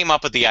least he came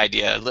up with the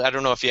idea. I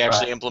don't know if he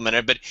actually implemented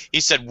it, but he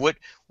said, "What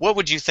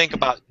would you think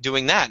about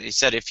doing that?" He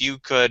said, "If you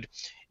could,"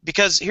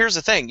 because here's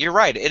the thing. You're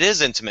right. It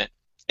is intimate.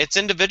 It's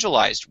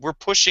individualized.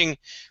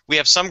 We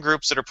have some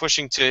groups that are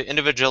pushing to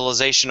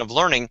individualization of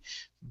learning,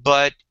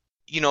 but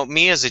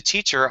me as a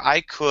teacher,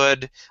 I'm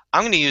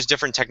going to use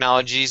different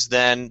technologies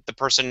than the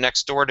person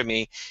next door to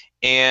me,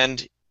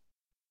 and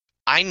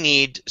I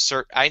need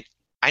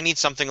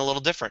something a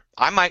little different.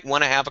 I might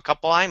want to have a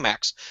couple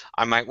iMacs.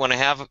 I might want to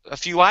have a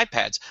few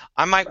iPads.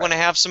 I might want to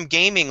have some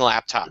gaming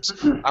laptops.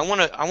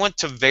 I want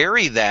to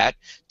vary that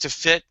to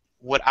fit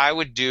what I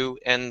would do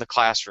in the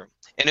classroom,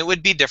 and it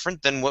would be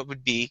different than what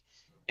would be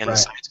in the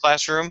science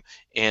classroom,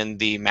 in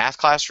the math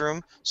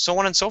classroom, so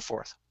on and so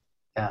forth.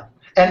 Yeah.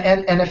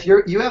 And if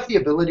you have the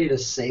ability to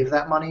save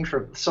that money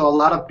so a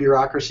lot of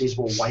bureaucracies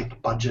will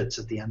wipe budgets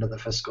at the end of the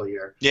fiscal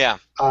year. Yeah.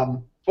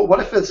 But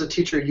what if as a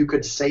teacher you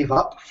could save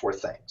up for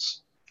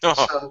things?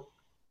 So,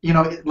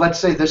 let's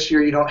say this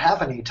year you don't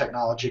have any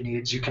technology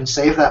needs. You can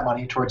save that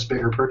money towards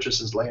bigger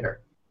purchases later.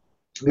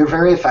 They're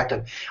very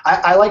effective.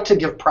 I like to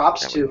give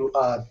props to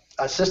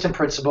assistant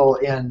principal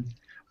in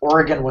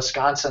Oregon,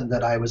 Wisconsin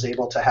that I was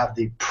able to have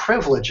the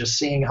privilege of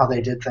seeing how they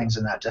did things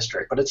in that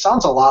district. But it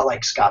sounds a lot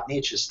like Scott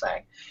Meach's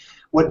thing.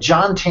 What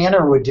John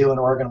Tanner would do in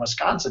Oregon,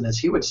 Wisconsin is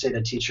he would say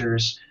to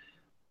teachers,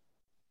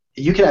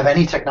 you can have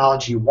any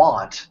technology you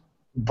want,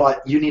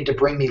 but you need to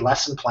bring me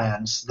lesson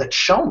plans that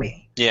show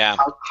me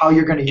how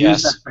you're going to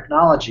use that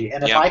technology.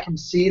 And if I can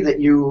see that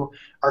you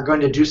are going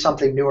to do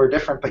something new or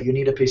different, but you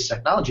need a piece of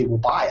technology, we'll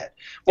buy it.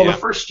 Well, the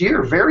first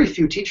year, very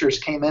few teachers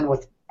came in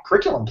with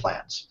curriculum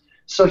plans.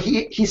 So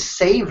he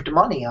saved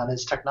money on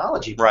his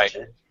technology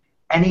budget,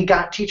 and he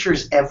got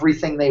teachers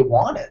everything they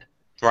wanted.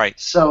 Right.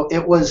 So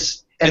it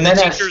was... And the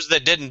teachers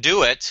that didn't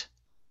do it,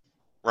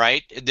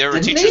 right? There were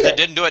teachers that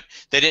didn't do it.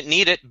 They didn't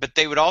need it, but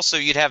they would also,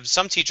 you'd have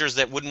some teachers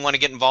that wouldn't want to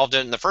get involved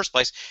in it in the first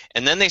place,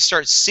 and then they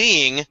start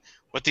seeing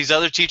what these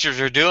other teachers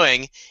are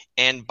doing,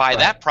 and by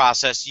that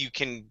process, you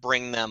can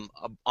bring them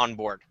on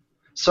board.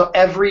 So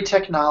every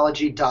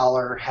technology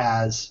dollar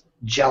has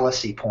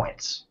jealousy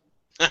points.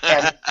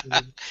 And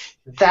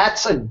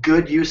that's a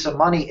good use of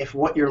money if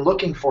what you're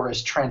looking for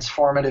is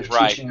transformative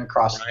teaching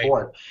across the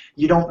board.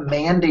 You don't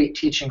mandate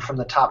teaching from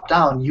the top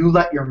down. You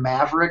let your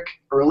maverick,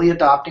 early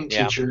adopting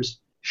teachers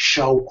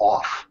show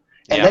off.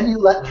 And then you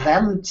let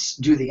them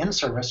do the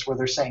in-service where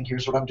they're saying,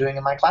 here's what I'm doing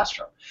in my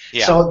classroom.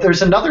 So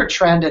there's another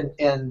trend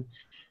in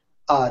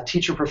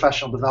teacher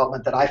professional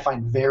development that I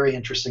find very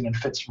interesting and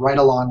fits right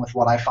along with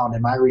what I found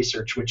in my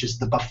research, which is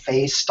the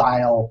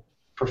buffet-style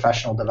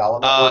professional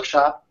development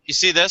workshop. You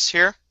see this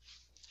here?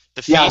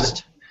 The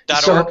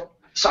feast.org?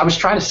 So I was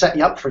trying to set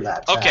you up for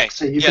that, Zach. Okay.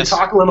 So you can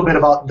talk a little bit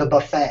about the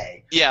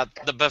buffet. Yeah,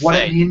 the buffet. What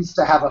it means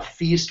to have a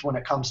feast when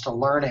it comes to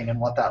learning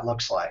and what that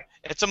looks like.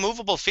 It's a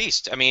movable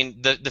feast. I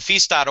mean, the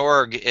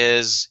feast.org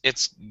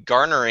it's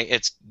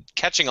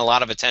catching a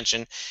lot of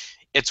attention.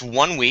 It's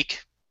 1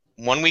 week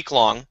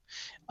long.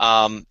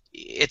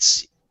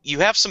 You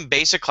have some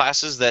basic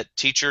classes that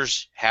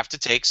teachers have to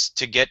take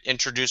to get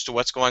introduced to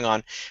what's going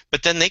on,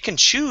 but then they can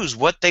choose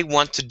what they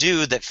want to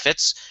do that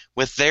fits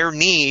with their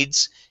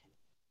needs,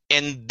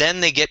 and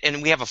then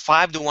we have a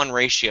 5-to-1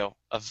 ratio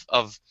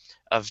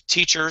of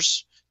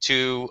teachers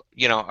to,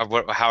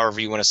 however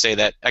you want to say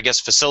that, I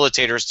guess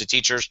facilitators to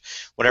teachers,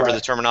 whatever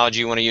the terminology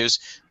you want to use.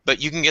 But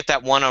you can get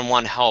that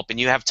one-on-one help, and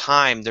you have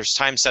time. There's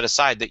time set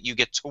aside that you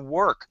get to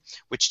work,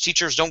 which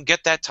teachers don't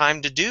get that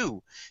time to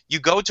do. You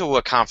go to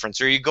a conference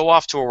or you go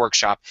off to a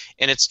workshop,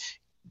 and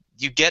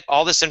you get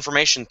all this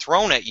information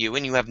thrown at you,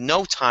 and you have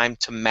no time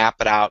to map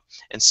it out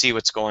and see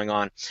what's going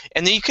on.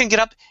 And then you can get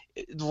up.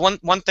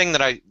 One thing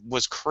that I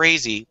was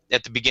crazy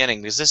at the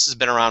beginning, because this has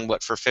been around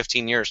for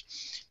 15 years.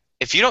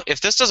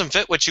 If this doesn't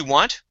fit what you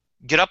want,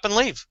 get up and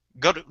leave.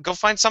 Go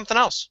find something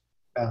else.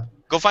 Yeah.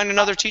 Go find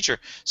another teacher.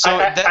 So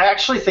I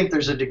actually think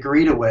there's a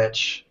degree to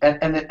which,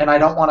 and I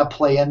don't want to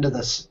play into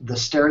the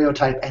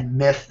stereotype and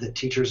myth that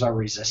teachers are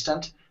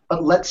resistant,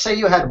 but let's say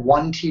you had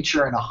one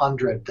teacher in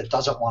 100 that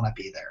doesn't want to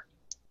be there.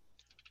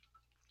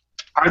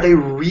 Are they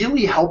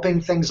really helping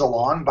things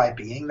along by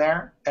being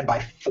there and by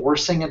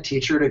forcing a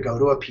teacher to go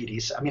to a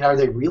PD? I mean, are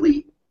they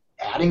really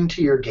adding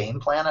to your game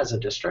plan as a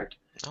district?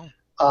 No.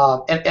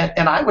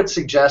 And I would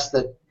suggest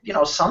that,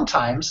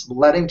 sometimes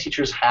letting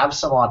teachers have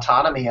some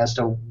autonomy as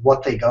to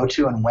what they go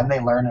to and when they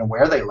learn and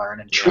where they learn,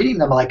 and treating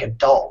them like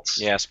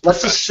adults. Yes.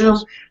 Let's assume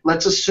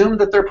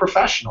that they're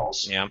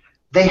professionals. Yeah.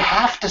 They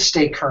have to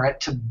stay current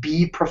to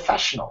be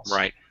professionals.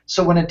 Right.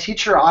 So when a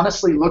teacher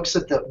honestly looks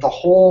at the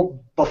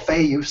whole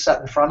buffet you've set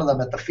in front of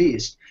them at the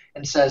feast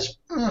and says,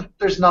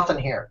 there's nothing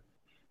here.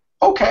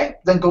 Okay,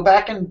 then go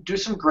back and do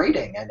some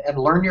grading and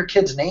learn your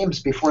kids'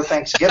 names before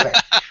Thanksgiving.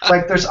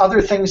 Like, there's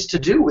other things to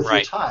do with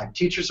your time.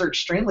 Teachers are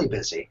extremely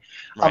busy.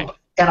 Right.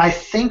 And I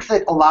think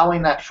that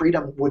allowing that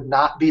freedom would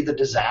not be the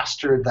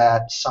disaster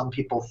that some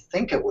people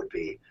think it would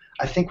be.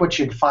 I think what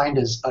you'd find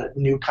is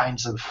new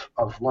kinds of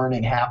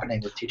learning happening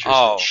with teachers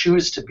that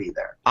choose to be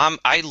there.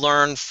 I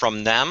learn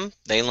from them.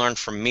 They learn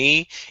from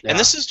me. Yeah. And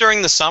this is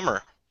during the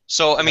summer.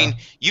 So, I mean,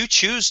 you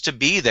choose to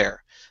be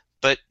there.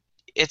 But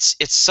it's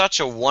such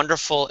a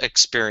wonderful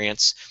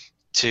experience.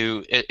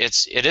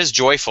 It is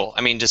joyful.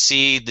 I mean, to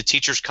see the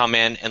teachers come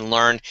in and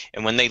learn,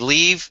 and when they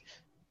leave,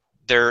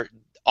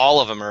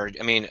 all of them are.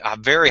 I mean, a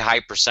very high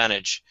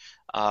percentage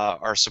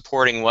are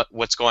supporting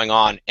what's going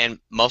on, and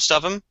most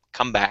of them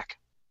come back.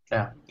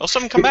 Yeah, most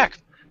of them come back.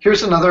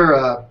 Here's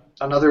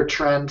another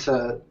trend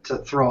to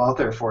throw out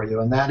there for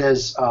you, and that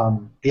is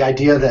the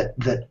idea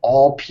that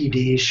all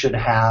PDs should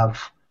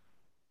have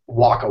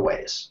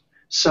walkaways.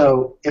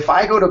 So if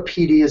I go to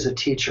PD as a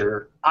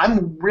teacher,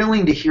 I'm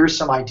willing to hear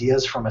some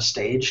ideas from a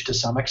stage to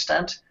some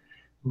extent,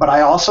 but I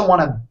also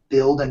want to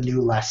build a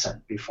new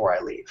lesson before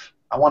I leave.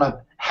 I want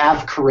to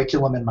have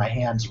curriculum in my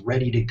hands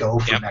ready to go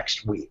for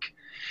next week.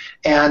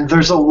 And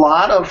there's a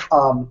lot of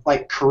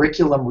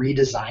curriculum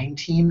redesign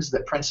teams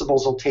that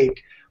principals will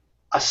take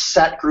a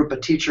set group of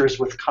teachers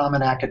with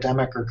common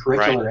academic or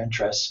curricular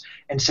interests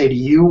and say, do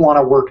you want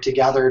to work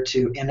together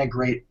to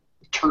integrate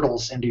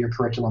turtles into your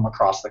curriculum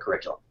across the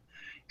curriculum?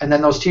 And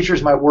then those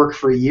teachers might work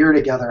for a year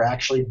together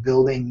actually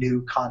building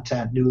new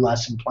content, new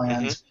lesson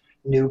plans,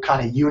 new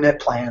kind of unit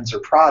plans or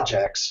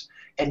projects,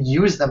 and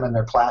use them in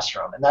their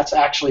classroom. And that's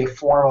actually a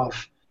form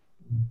of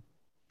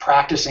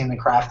practicing the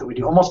craft that we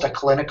do, almost a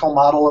clinical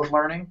model of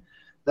learning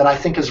that I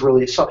think is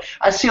really – so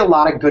I see a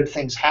lot of good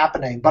things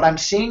happening, but I'm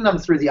seeing them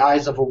through the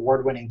eyes of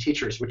award-winning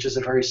teachers, which is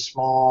a very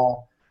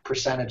small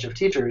percentage of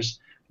teachers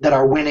that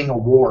are winning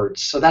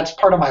awards. So that's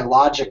part of my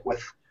logic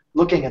with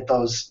looking at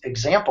those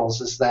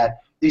examples, is that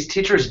these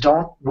teachers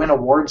don't win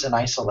awards in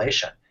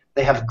isolation.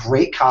 They have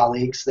great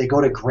colleagues. They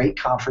go to great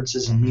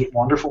conferences and meet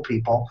wonderful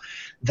people.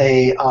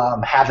 They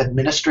have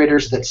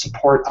administrators that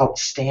support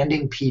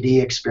outstanding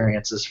PD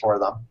experiences for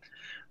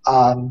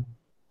them.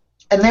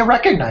 And they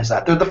recognize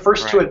that. They're the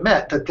first to Right.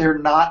 admit that they're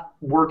not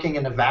working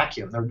in a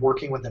vacuum. They're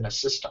working within a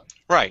system.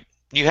 Right.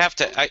 You have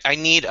to. I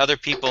need other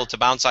people to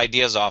bounce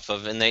ideas off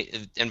of, and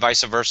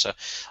vice versa.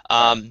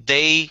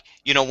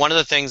 One of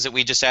the things that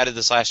we just added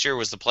this last year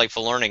was the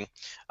playful learning.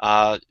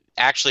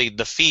 Actually,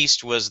 the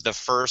feast was the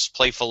first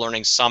playful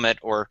learning summit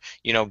or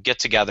get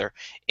together,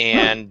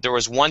 and there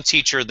was one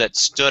teacher that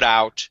stood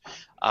out.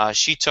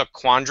 She took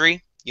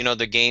Quandary,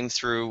 the game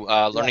through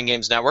Learning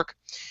Games Network.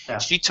 Yeah.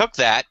 She took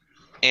that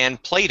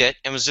and played it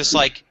and was just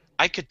like,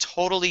 I could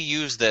totally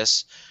use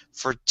this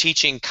for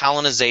teaching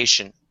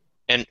colonization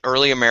and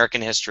early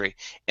American history,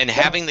 and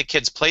having the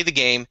kids play the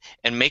game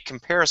and make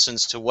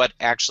comparisons to what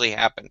actually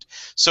happened.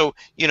 So,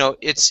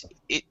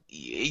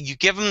 you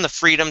give them the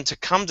freedom to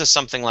come to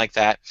something like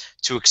that,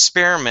 to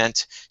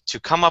experiment, to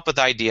come up with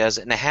ideas,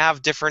 and to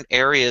have different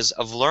areas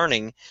of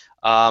learning.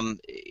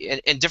 And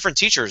different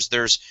teachers.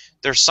 There's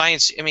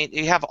science. I mean,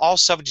 you have all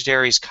subject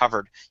areas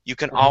covered. You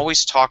can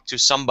always talk to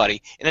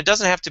somebody, and it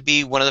doesn't have to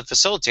be one of the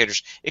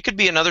facilitators. It could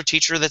be another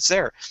teacher that's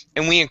there.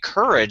 And we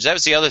encourage. That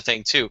was the other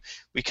thing too.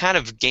 We kind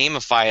of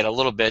gamify it a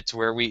little bit to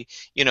where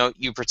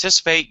you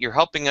participate. You're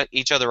helping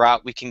each other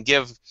out. We can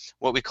give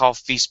what we call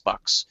feast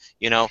bucks,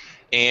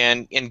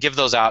 and give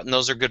those out, and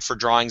those are good for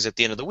drawings at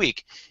the end of the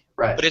week.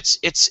 Right. But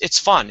it's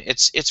fun.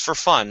 It's for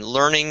fun.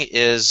 Learning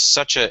is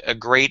such a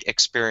great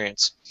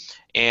experience.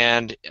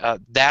 And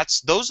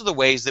those are the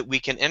ways that we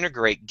can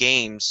integrate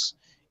games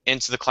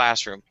into the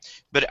classroom.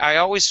 But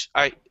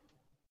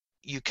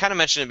you kind of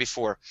mentioned it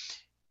before.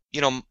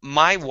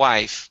 My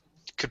wife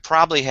could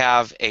probably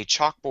have a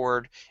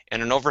chalkboard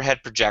and an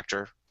overhead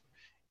projector,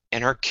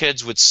 and her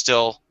kids would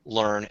still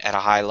learn at a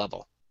high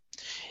level.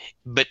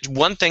 But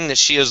one thing that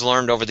she has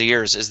learned over the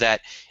years is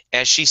that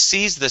as she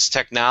sees this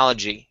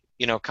technology,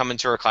 come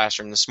into her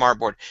classroom, the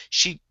smartboard,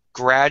 she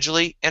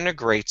gradually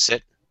integrates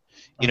it.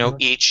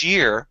 Each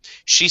year,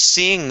 she's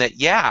seeing that,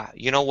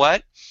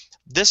 what?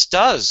 This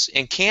does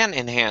and can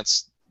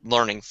enhance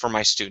learning for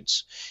my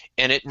students.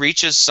 And it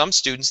reaches some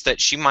students that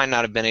she might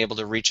not have been able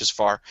to reach as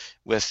far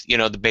with,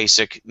 the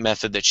basic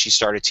method that she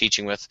started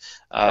teaching with,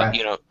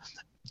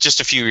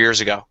 just a few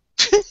years ago.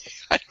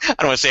 I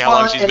don't want to say how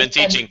long she's been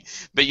teaching,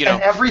 but,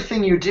 And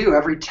everything you do,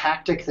 every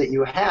tactic that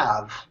you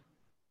have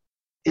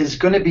is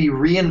going to be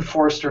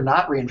reinforced or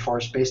not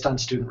reinforced based on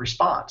student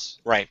response.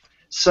 Right.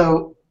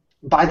 So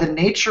by the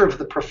nature of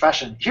the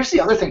profession, here's the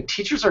other thing.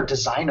 Teachers are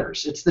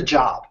designers. It's the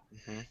job.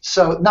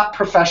 So not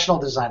professional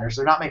designers.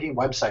 They're not making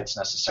websites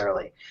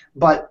necessarily.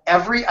 But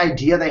every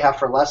idea they have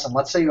for a lesson,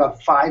 let's say you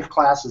have 5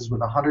 classes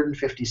with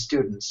 150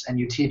 students and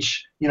you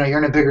teach, you're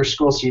in a bigger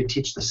school, so you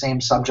teach the same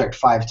subject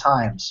 5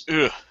 times.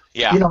 Ugh,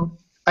 yeah.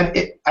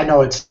 I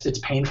know it's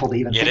painful to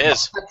even think about.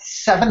 That's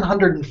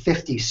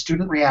 750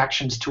 student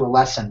reactions to a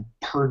lesson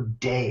per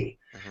day.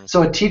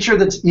 So a teacher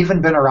that's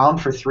even been around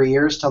for 3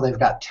 years till they've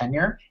got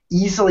tenure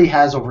easily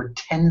has over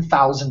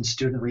 10,000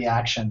 student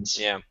reactions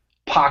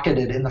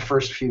pocketed in the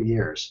first few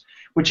years,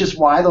 which is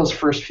why those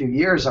first few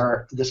years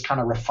are this kind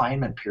of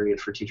refinement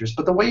period for teachers.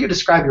 But the way you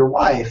describe your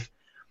wife,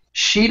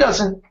 she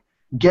doesn't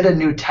get a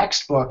new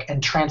textbook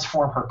and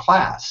transform her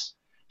class.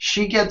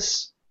 She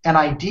gets an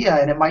idea,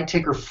 and it might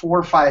take her 4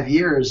 or 5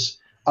 years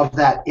of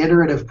that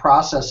iterative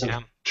process of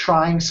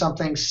trying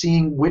something,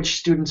 seeing which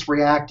students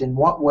react in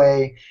what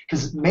way,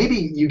 because maybe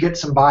you get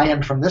some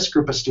buy-in from this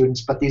group of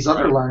students, but these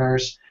other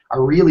learners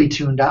are really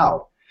tuned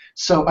out.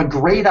 So a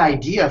great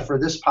idea for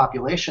this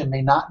population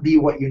may not be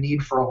what you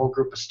need for a whole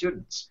group of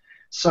students.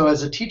 So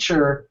as a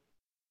teacher,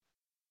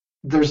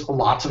 there's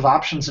lots of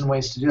options and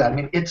ways to do that. I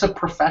mean, it's a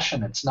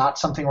profession. It's not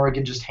something where you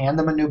can just hand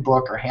them a new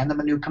book or hand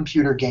them a new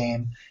computer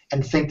game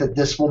and think that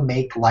this will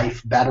make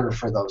life better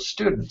for those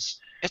students.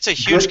 It's a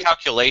huge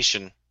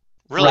calculation.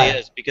 Really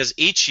is, because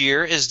each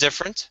year is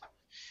different.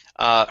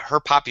 Her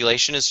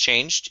population has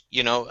changed,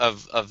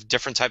 of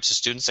different types of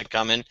students that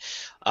come in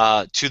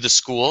to the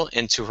school,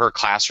 into her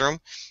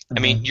classroom. I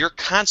mean, you're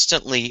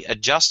constantly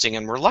adjusting,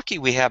 and we're lucky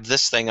we have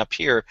this thing up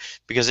here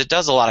because it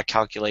does a lot of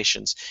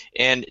calculations,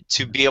 and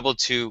to be able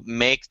to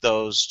make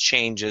those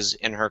changes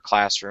in her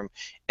classroom,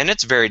 and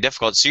it's very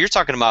difficult. So you're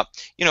talking about,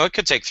 it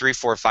could take 3,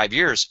 4, 5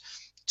 years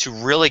to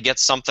really get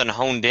something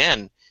honed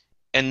in,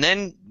 and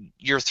then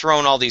you're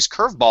throwing all these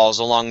curveballs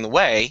along the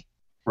way.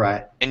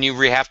 Right. And you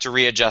have to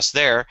readjust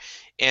there.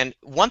 And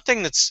one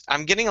thing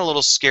I'm getting a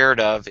little scared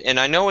of, and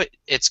I know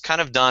it's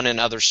kind of done in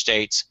other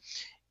states,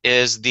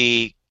 is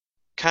the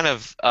kind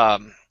of,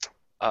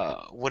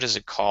 what is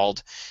it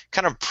called?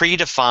 Kind of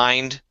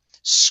predefined,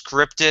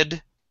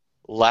 scripted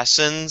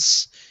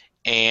lessons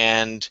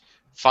and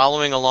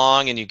following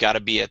along, and you got to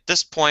be at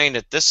this point,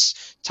 at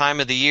this time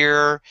of the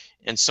year,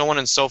 and so on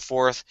and so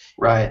forth.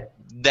 Right.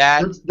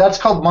 That's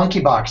called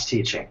monkey box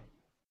teaching.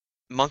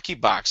 Monkey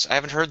box. I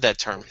haven't heard that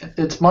term.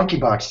 It's monkey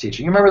box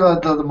teaching. You remember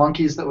the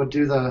monkeys that would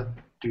do the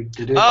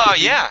Oh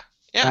yeah.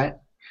 Right?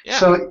 Yeah.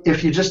 So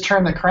if you just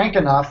turn the crank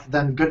enough,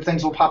 then good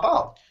things will pop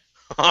out.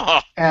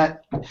 and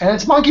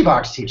it's monkey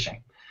box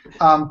teaching.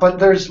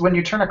 But when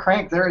you turn a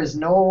crank, there is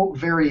no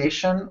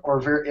variation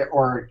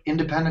or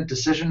independent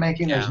decision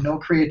making. There's no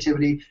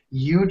creativity.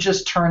 You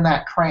just turn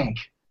that crank,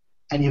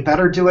 and you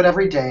better do it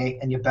every day,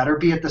 and you better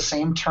be at the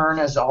same turn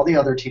as all the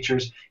other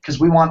teachers, because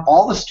we want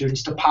all the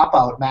students to pop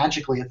out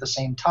magically at the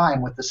same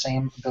time with the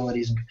same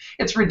abilities. And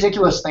it's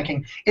ridiculous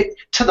thinking it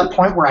to the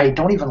point where I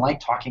don't even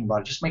like talking about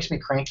it. It just makes me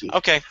cranky.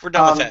 Okay, we're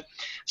done with that.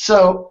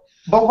 So,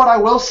 but what I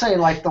will say,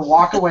 like the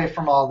walk away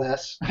from all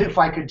this, if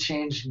I could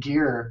change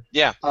gear,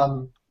 yeah.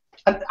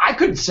 I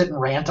could sit and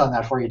rant on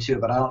that for you too,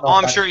 but I don't know. Oh,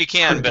 I'm sure you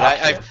can, but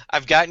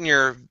I've got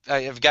your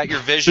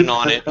vision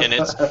on it, and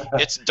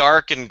it's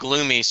dark and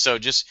gloomy. So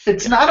just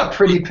it's not a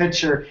pretty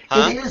picture.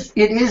 Huh?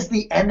 It is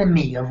the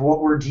enemy of what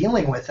we're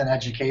dealing with in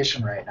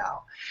education right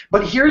now.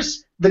 But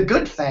here's the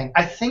good thing.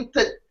 I think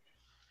that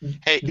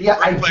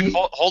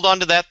hold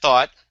on to that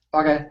thought.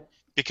 Okay.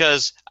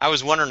 Because I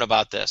was wondering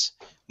about this.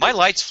 My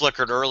lights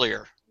flickered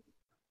earlier.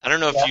 I don't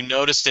know if you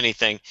noticed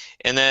anything,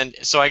 and then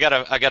so I got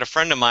a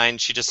friend of mine.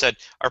 She just said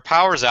our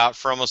power's out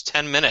for almost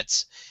 10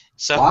 minutes.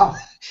 So wow.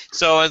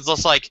 So it's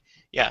just like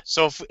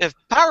So if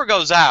power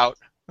goes out,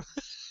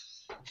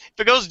 if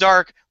it goes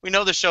dark, we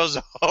know the show's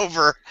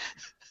over.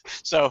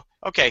 So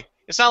okay,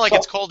 it's not like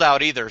it's cold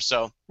out either.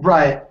 So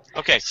right.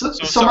 Okay. So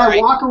my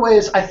walkaway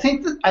is I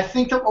think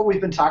that what we've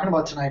been talking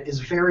about tonight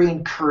is very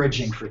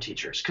encouraging for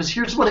teachers, because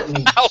here's what it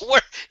means.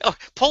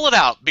 Pull it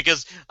out,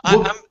 because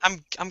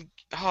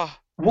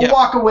We'll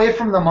walk away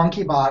from the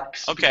monkey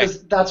box. Okay.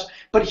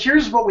 But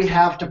here's what we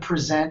have to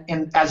present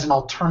as an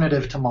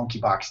alternative to monkey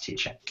box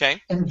teaching.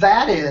 Okay. And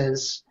that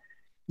is,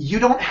 you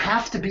don't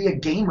have to be a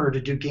gamer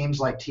to do games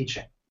like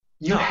teaching.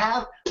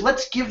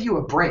 Let's give you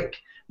a break.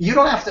 You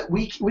don't have to.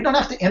 We don't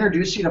have to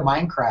introduce you to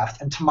Minecraft,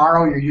 and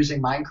tomorrow you're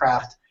using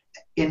Minecraft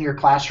in your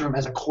classroom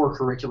as a core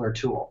curricular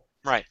tool.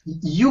 Right.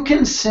 You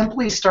can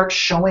simply start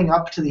showing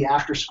up to the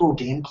after-school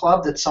game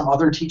club that some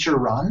other teacher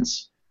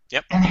runs.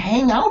 Yep. And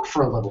hang out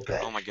for a little bit.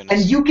 Oh my goodness.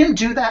 And you can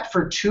do that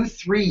for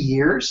 2-3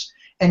 years,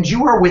 and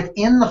you are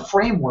within the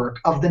framework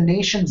of the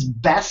nation's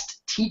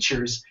best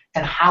teachers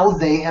and how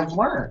they have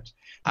learned.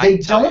 They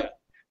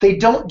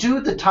don't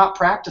do the top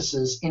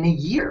practices in a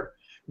year.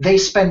 They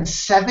spend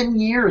 7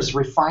 years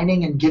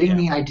refining and getting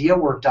the idea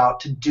worked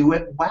out to do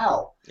it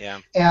well. Yeah.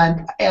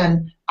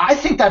 And I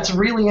think that's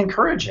really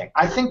encouraging.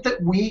 I think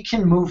that we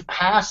can move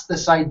past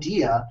this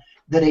idea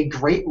that a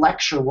great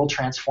lecture will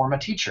transform a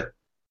teacher,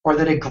 or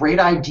that a great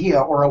idea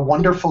or a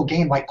wonderful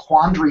game like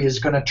Quandary is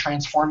going to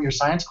transform your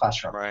science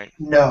classroom. Right.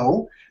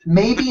 No.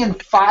 Maybe in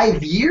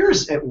 5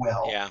 years it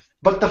will. Yeah.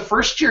 But the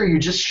first year you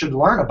just should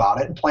learn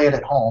about it and play it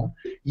at home.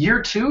 Year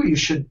 2 you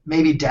should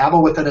maybe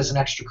dabble with it as an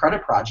extra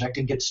credit project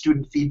and get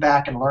student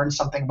feedback and learn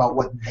something about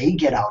what they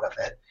get out of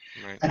it.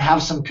 Right. And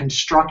have some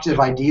constructive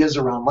ideas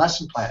around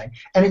lesson planning.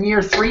 And in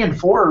year 3 and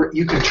 4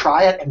 you could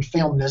try it and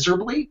fail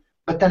miserably,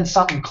 but then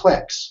something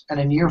clicks.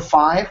 And in year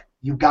 5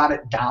 you got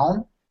it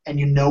down, and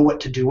you know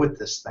what to do with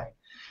this thing.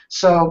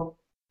 So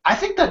I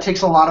think that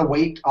takes a lot of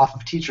weight off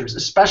of teachers,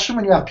 especially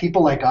when you have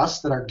people like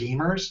us that are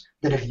gamers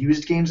that have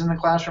used games in the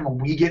classroom,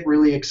 and we get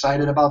really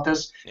excited about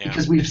this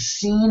because we've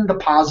seen the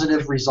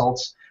positive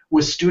results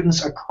with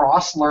students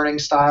across learning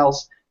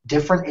styles,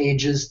 different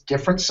ages,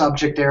 different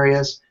subject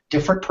areas,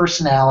 different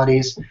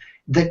personalities,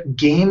 that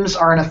games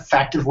are an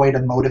effective way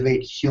to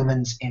motivate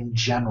humans in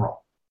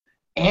general.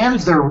 And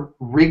they're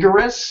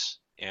rigorous,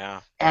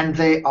 and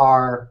they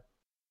are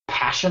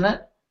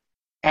passionate,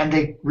 and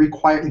they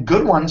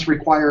good ones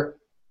require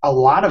a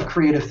lot of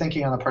creative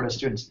thinking on the part of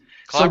students.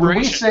 So when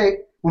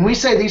we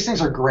say these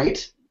things are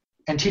great,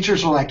 and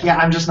teachers are like,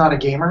 I'm just not a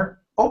gamer,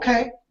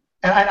 okay,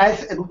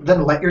 and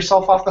then let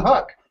yourself off the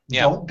hook.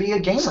 Yeah. Don't be a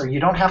gamer.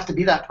 You don't have to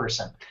be that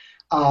person.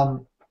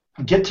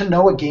 Get to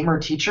know a gamer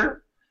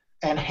teacher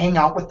and hang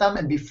out with them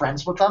and be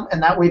friends with them,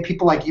 and that way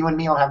people like you and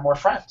me will have more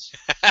friends.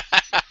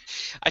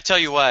 I tell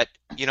you what,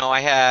 I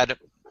had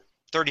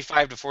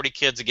 35 to 40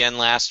 kids again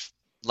last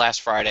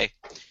Friday.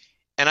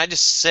 And I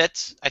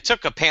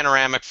took a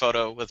panoramic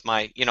photo with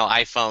my,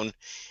 iPhone,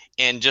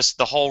 and just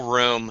the whole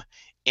room,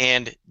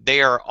 and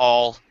they are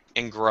all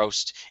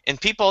engrossed.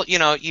 And people,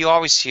 you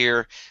always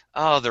hear,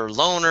 oh, they're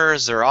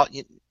loners, they're all,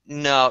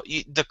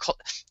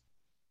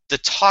 the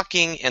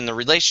talking and the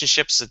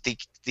relationships that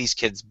these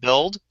kids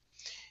build,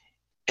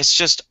 it's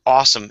just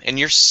awesome. And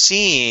you're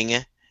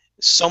seeing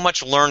so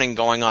much learning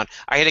going on.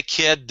 I had a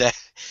kid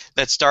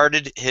that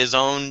started his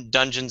own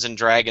Dungeons and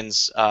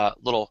Dragons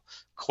little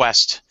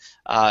quest.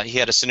 He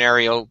had a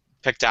scenario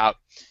picked out,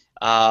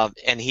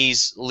 and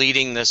he's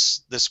leading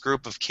this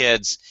group of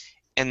kids,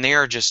 and they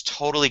are just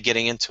totally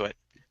getting into it.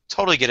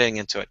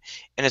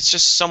 And it's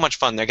just so much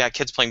fun. I got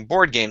kids playing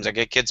board games. I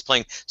got kids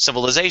playing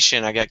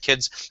Civilization. I got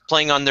kids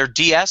playing on their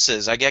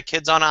DSs. I got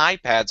kids on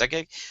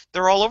iPads.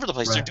 They're all over the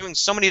place. Right. They're doing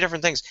so many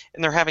different things,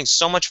 and they're having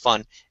so much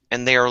fun,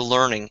 and they are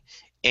learning.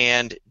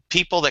 And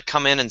people that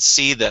come in and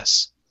see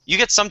this, you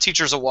get some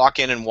teachers that walk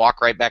in and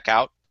walk right back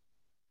out,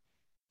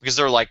 because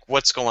they're like,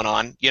 what's going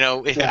on?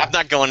 I'm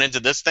not going into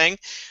this thing.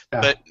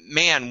 Yeah. But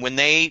man, when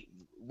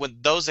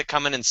those that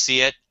come in and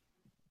see it,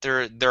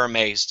 they're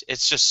amazed.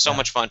 It's just so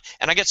much fun.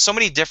 And I get so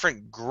many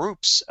different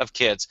groups of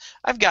kids.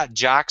 I've got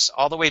jocks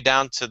all the way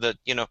down to the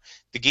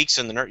geeks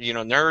and the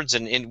nerds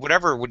and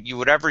whatever you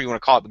want to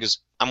call it, because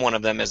I'm one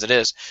of them as it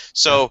is.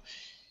 So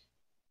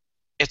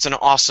it's an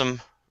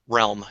awesome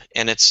realm,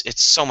 and it's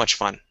so much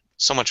fun.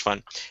 So much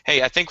fun.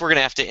 Hey, I think we're going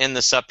to have to end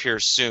this up here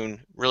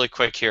soon, really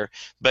quick here.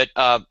 But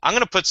I'm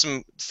going to put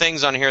some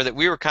things on here that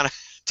we were kind of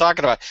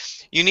talking about.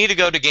 You need to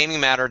go to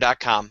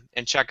gamingmatter.com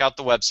and check out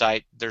the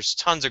website. There's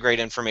tons of great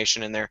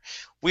information in there.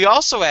 We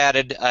also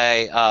added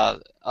a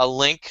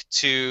link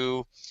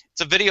to,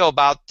 it's a video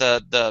about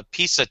the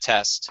PISA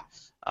test.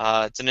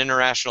 It's an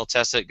international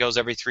test that goes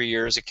every 3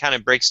 years. It kind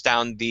of breaks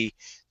down the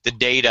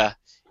data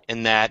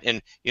in that,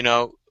 and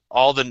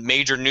all the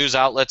major news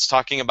outlets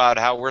talking about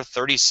how we're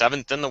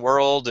 37th in the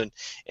world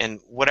and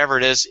whatever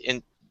it is.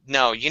 And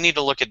no, you need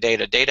to look at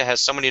data. Data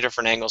has so many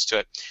different angles to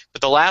it.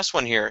 But the last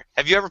one here,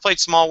 have you ever played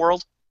Small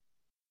World?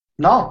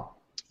 No.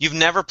 You've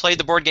never played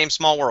the board game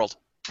Small World?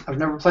 I've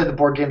never played the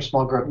board game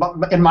Small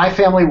World. In my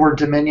family, we're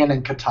Dominion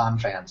and Catan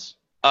fans.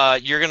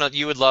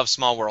 You would love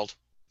Small World.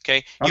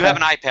 Okay? You have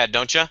an iPad,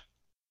 don't you?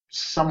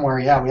 Somewhere,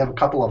 yeah. We have a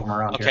couple of them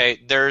around here. Okay,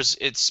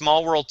 it's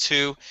Small World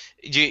 2.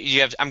 You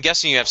have, I'm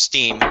guessing you have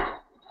Steam.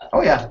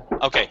 Oh, yeah.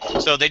 Okay,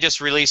 so they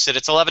just released it.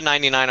 It's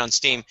 $11.99 on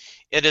Steam.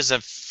 It is a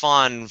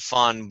fun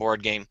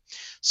board game.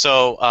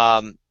 So,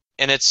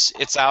 and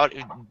it's out.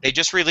 They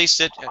just released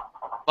it.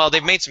 Well,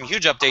 they've made some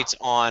huge updates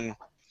on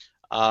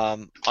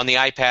the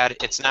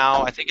iPad. It's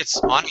now, I think it's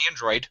on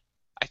Android.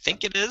 I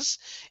think it is.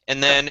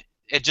 And then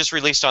it just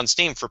released on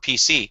Steam for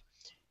PC.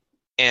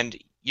 And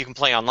you can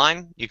play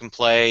online. You can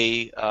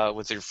play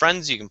with your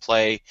friends. You can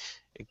play.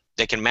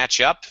 They can match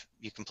you up.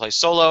 You can play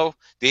solo.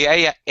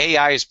 The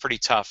AI is pretty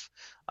tough.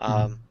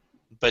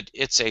 But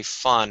it's a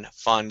fun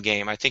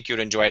game. I think you'd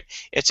enjoy it.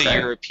 It's a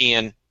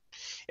European.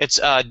 It's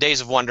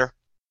Days of Wonder.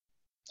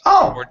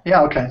 Oh,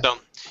 yeah, okay. So,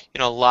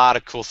 a lot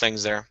of cool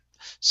things there.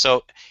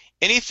 So,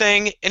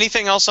 anything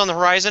else on the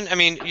horizon? I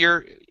mean,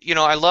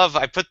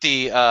 I put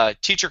the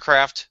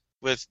Teachercraft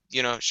with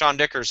Sean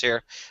Dickers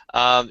here.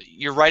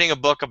 You're writing a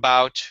book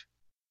about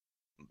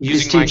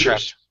using these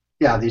teachers. Minecraft.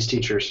 Yeah, these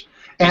teachers,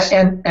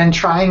 and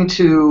trying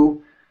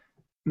to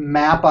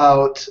map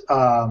out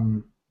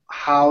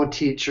how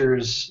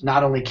teachers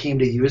not only came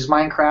to use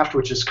Minecraft,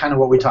 which is kind of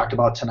what we talked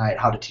about tonight,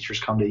 how do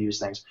teachers come to use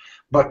things,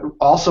 but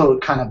also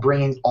kind of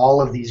bringing all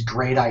of these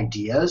great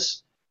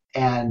ideas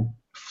and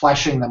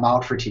fleshing them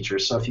out for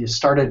teachers. So if you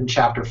started in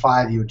Chapter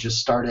 5, you would just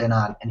start in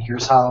on, and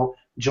here's how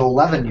Joe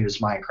Levin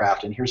used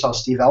Minecraft, and here's how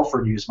Steve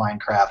Elford used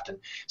Minecraft. And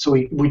so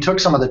we took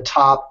some of the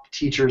top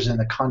teachers in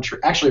the country,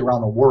 actually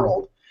around the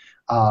world,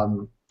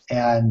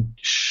 and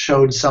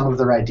showed some of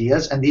their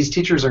ideas. And these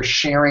teachers are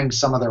sharing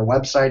some of their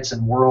websites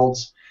and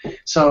worlds.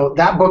 So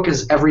that book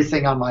is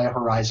everything on my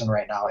horizon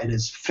right now. It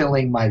is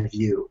filling my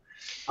view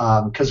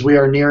because we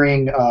are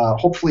nearing,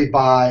 hopefully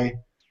by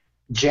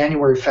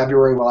January,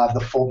 February, we'll have the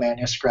full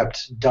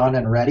manuscript done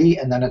and ready,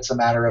 and then it's a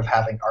matter of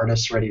having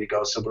artists ready to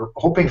go. So we're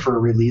hoping for a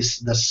release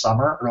this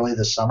summer, early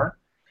this summer.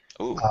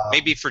 Ooh,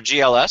 maybe for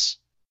GLS?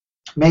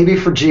 Maybe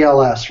for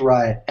GLS,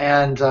 right.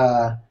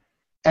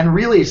 And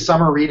really,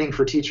 summer reading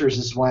for teachers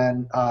is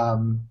when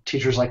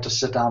teachers like to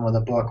sit down with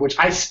a book, which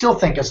I still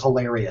think is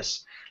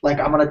hilarious. Like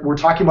we're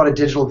talking about a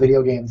digital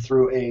video game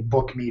through a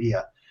book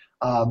media,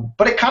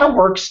 but it kind of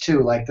works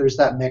too. Like there's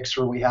that mix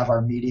where we have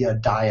our media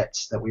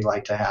diets that we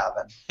like to have,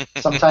 and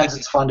sometimes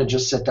it's fun to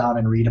just sit down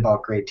and read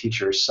about great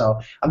teachers. So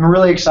I'm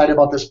really excited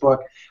about this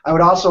book. I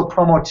would also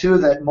promo too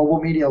that Mobile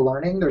Media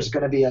Learning, there's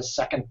going to be a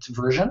second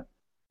version,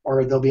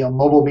 or there'll be a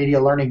Mobile Media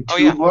Learning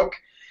 2 book.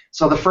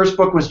 So the first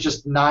book was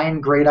just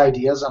 9 great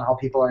ideas on how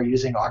people are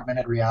using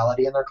augmented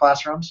reality in their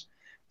classrooms.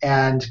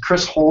 And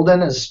Chris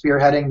Holden is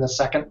spearheading the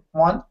second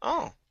one.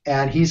 Oh.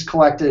 And he's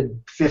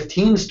collected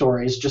 15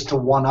 stories just to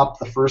one-up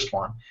the first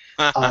one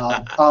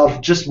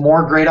of just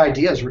more great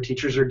ideas where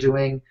teachers are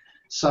doing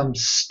some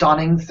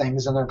stunning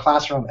things in their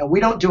classroom. And we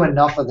don't do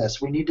enough of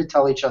this. We need to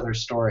tell each other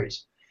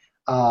stories.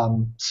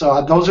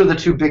 So those are the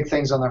 2 big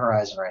things on the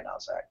horizon right now,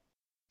 Zach.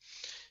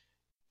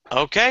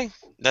 Okay,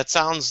 that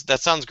sounds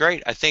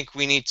great. I think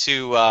we need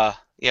to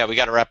we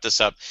got to wrap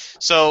this up.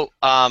 So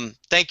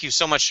thank you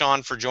so much,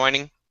 Sean, for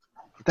joining.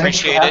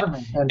 Thanks Appreciate for having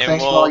me, and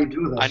thanks for all you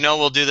do with us. I know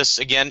we'll do this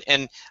again,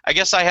 and I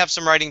guess I have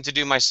some writing to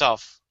do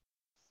myself,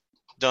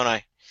 don't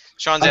I?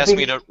 Sean's asked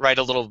me to write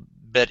a little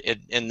bit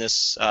in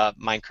this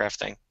Minecraft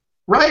thing.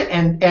 Right,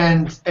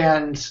 and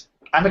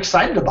I'm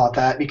excited about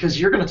that because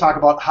you're going to talk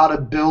about how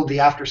to build the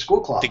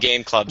after-school club. The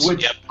game clubs,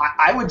 which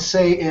I would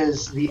say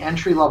is the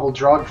entry-level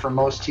drug for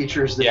most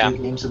teachers that do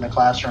games in the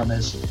classroom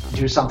is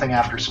do something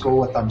after school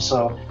with them.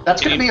 So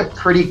that's going to be a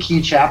pretty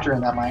key chapter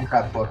in that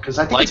Minecraft book because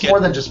I think it's more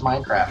than just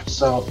Minecraft.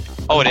 So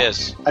it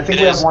is. I think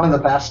we have one of the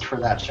best for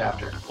that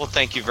chapter. Well,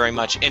 thank you very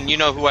much. And you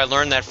know who I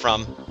learned that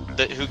from?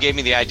 Who gave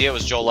me the idea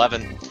was Joe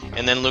Levin,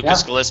 and then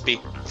Lucas Gillespie.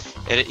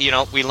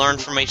 We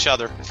learned from each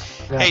other.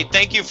 Yeah. Hey,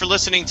 thank you for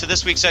listening to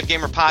this week's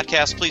EdGamer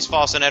podcast. Please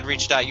follow us on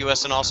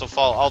edreach.us and also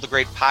follow all the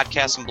great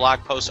podcasts and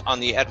blog posts on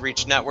the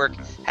EdReach network.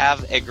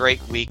 Have a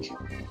great week.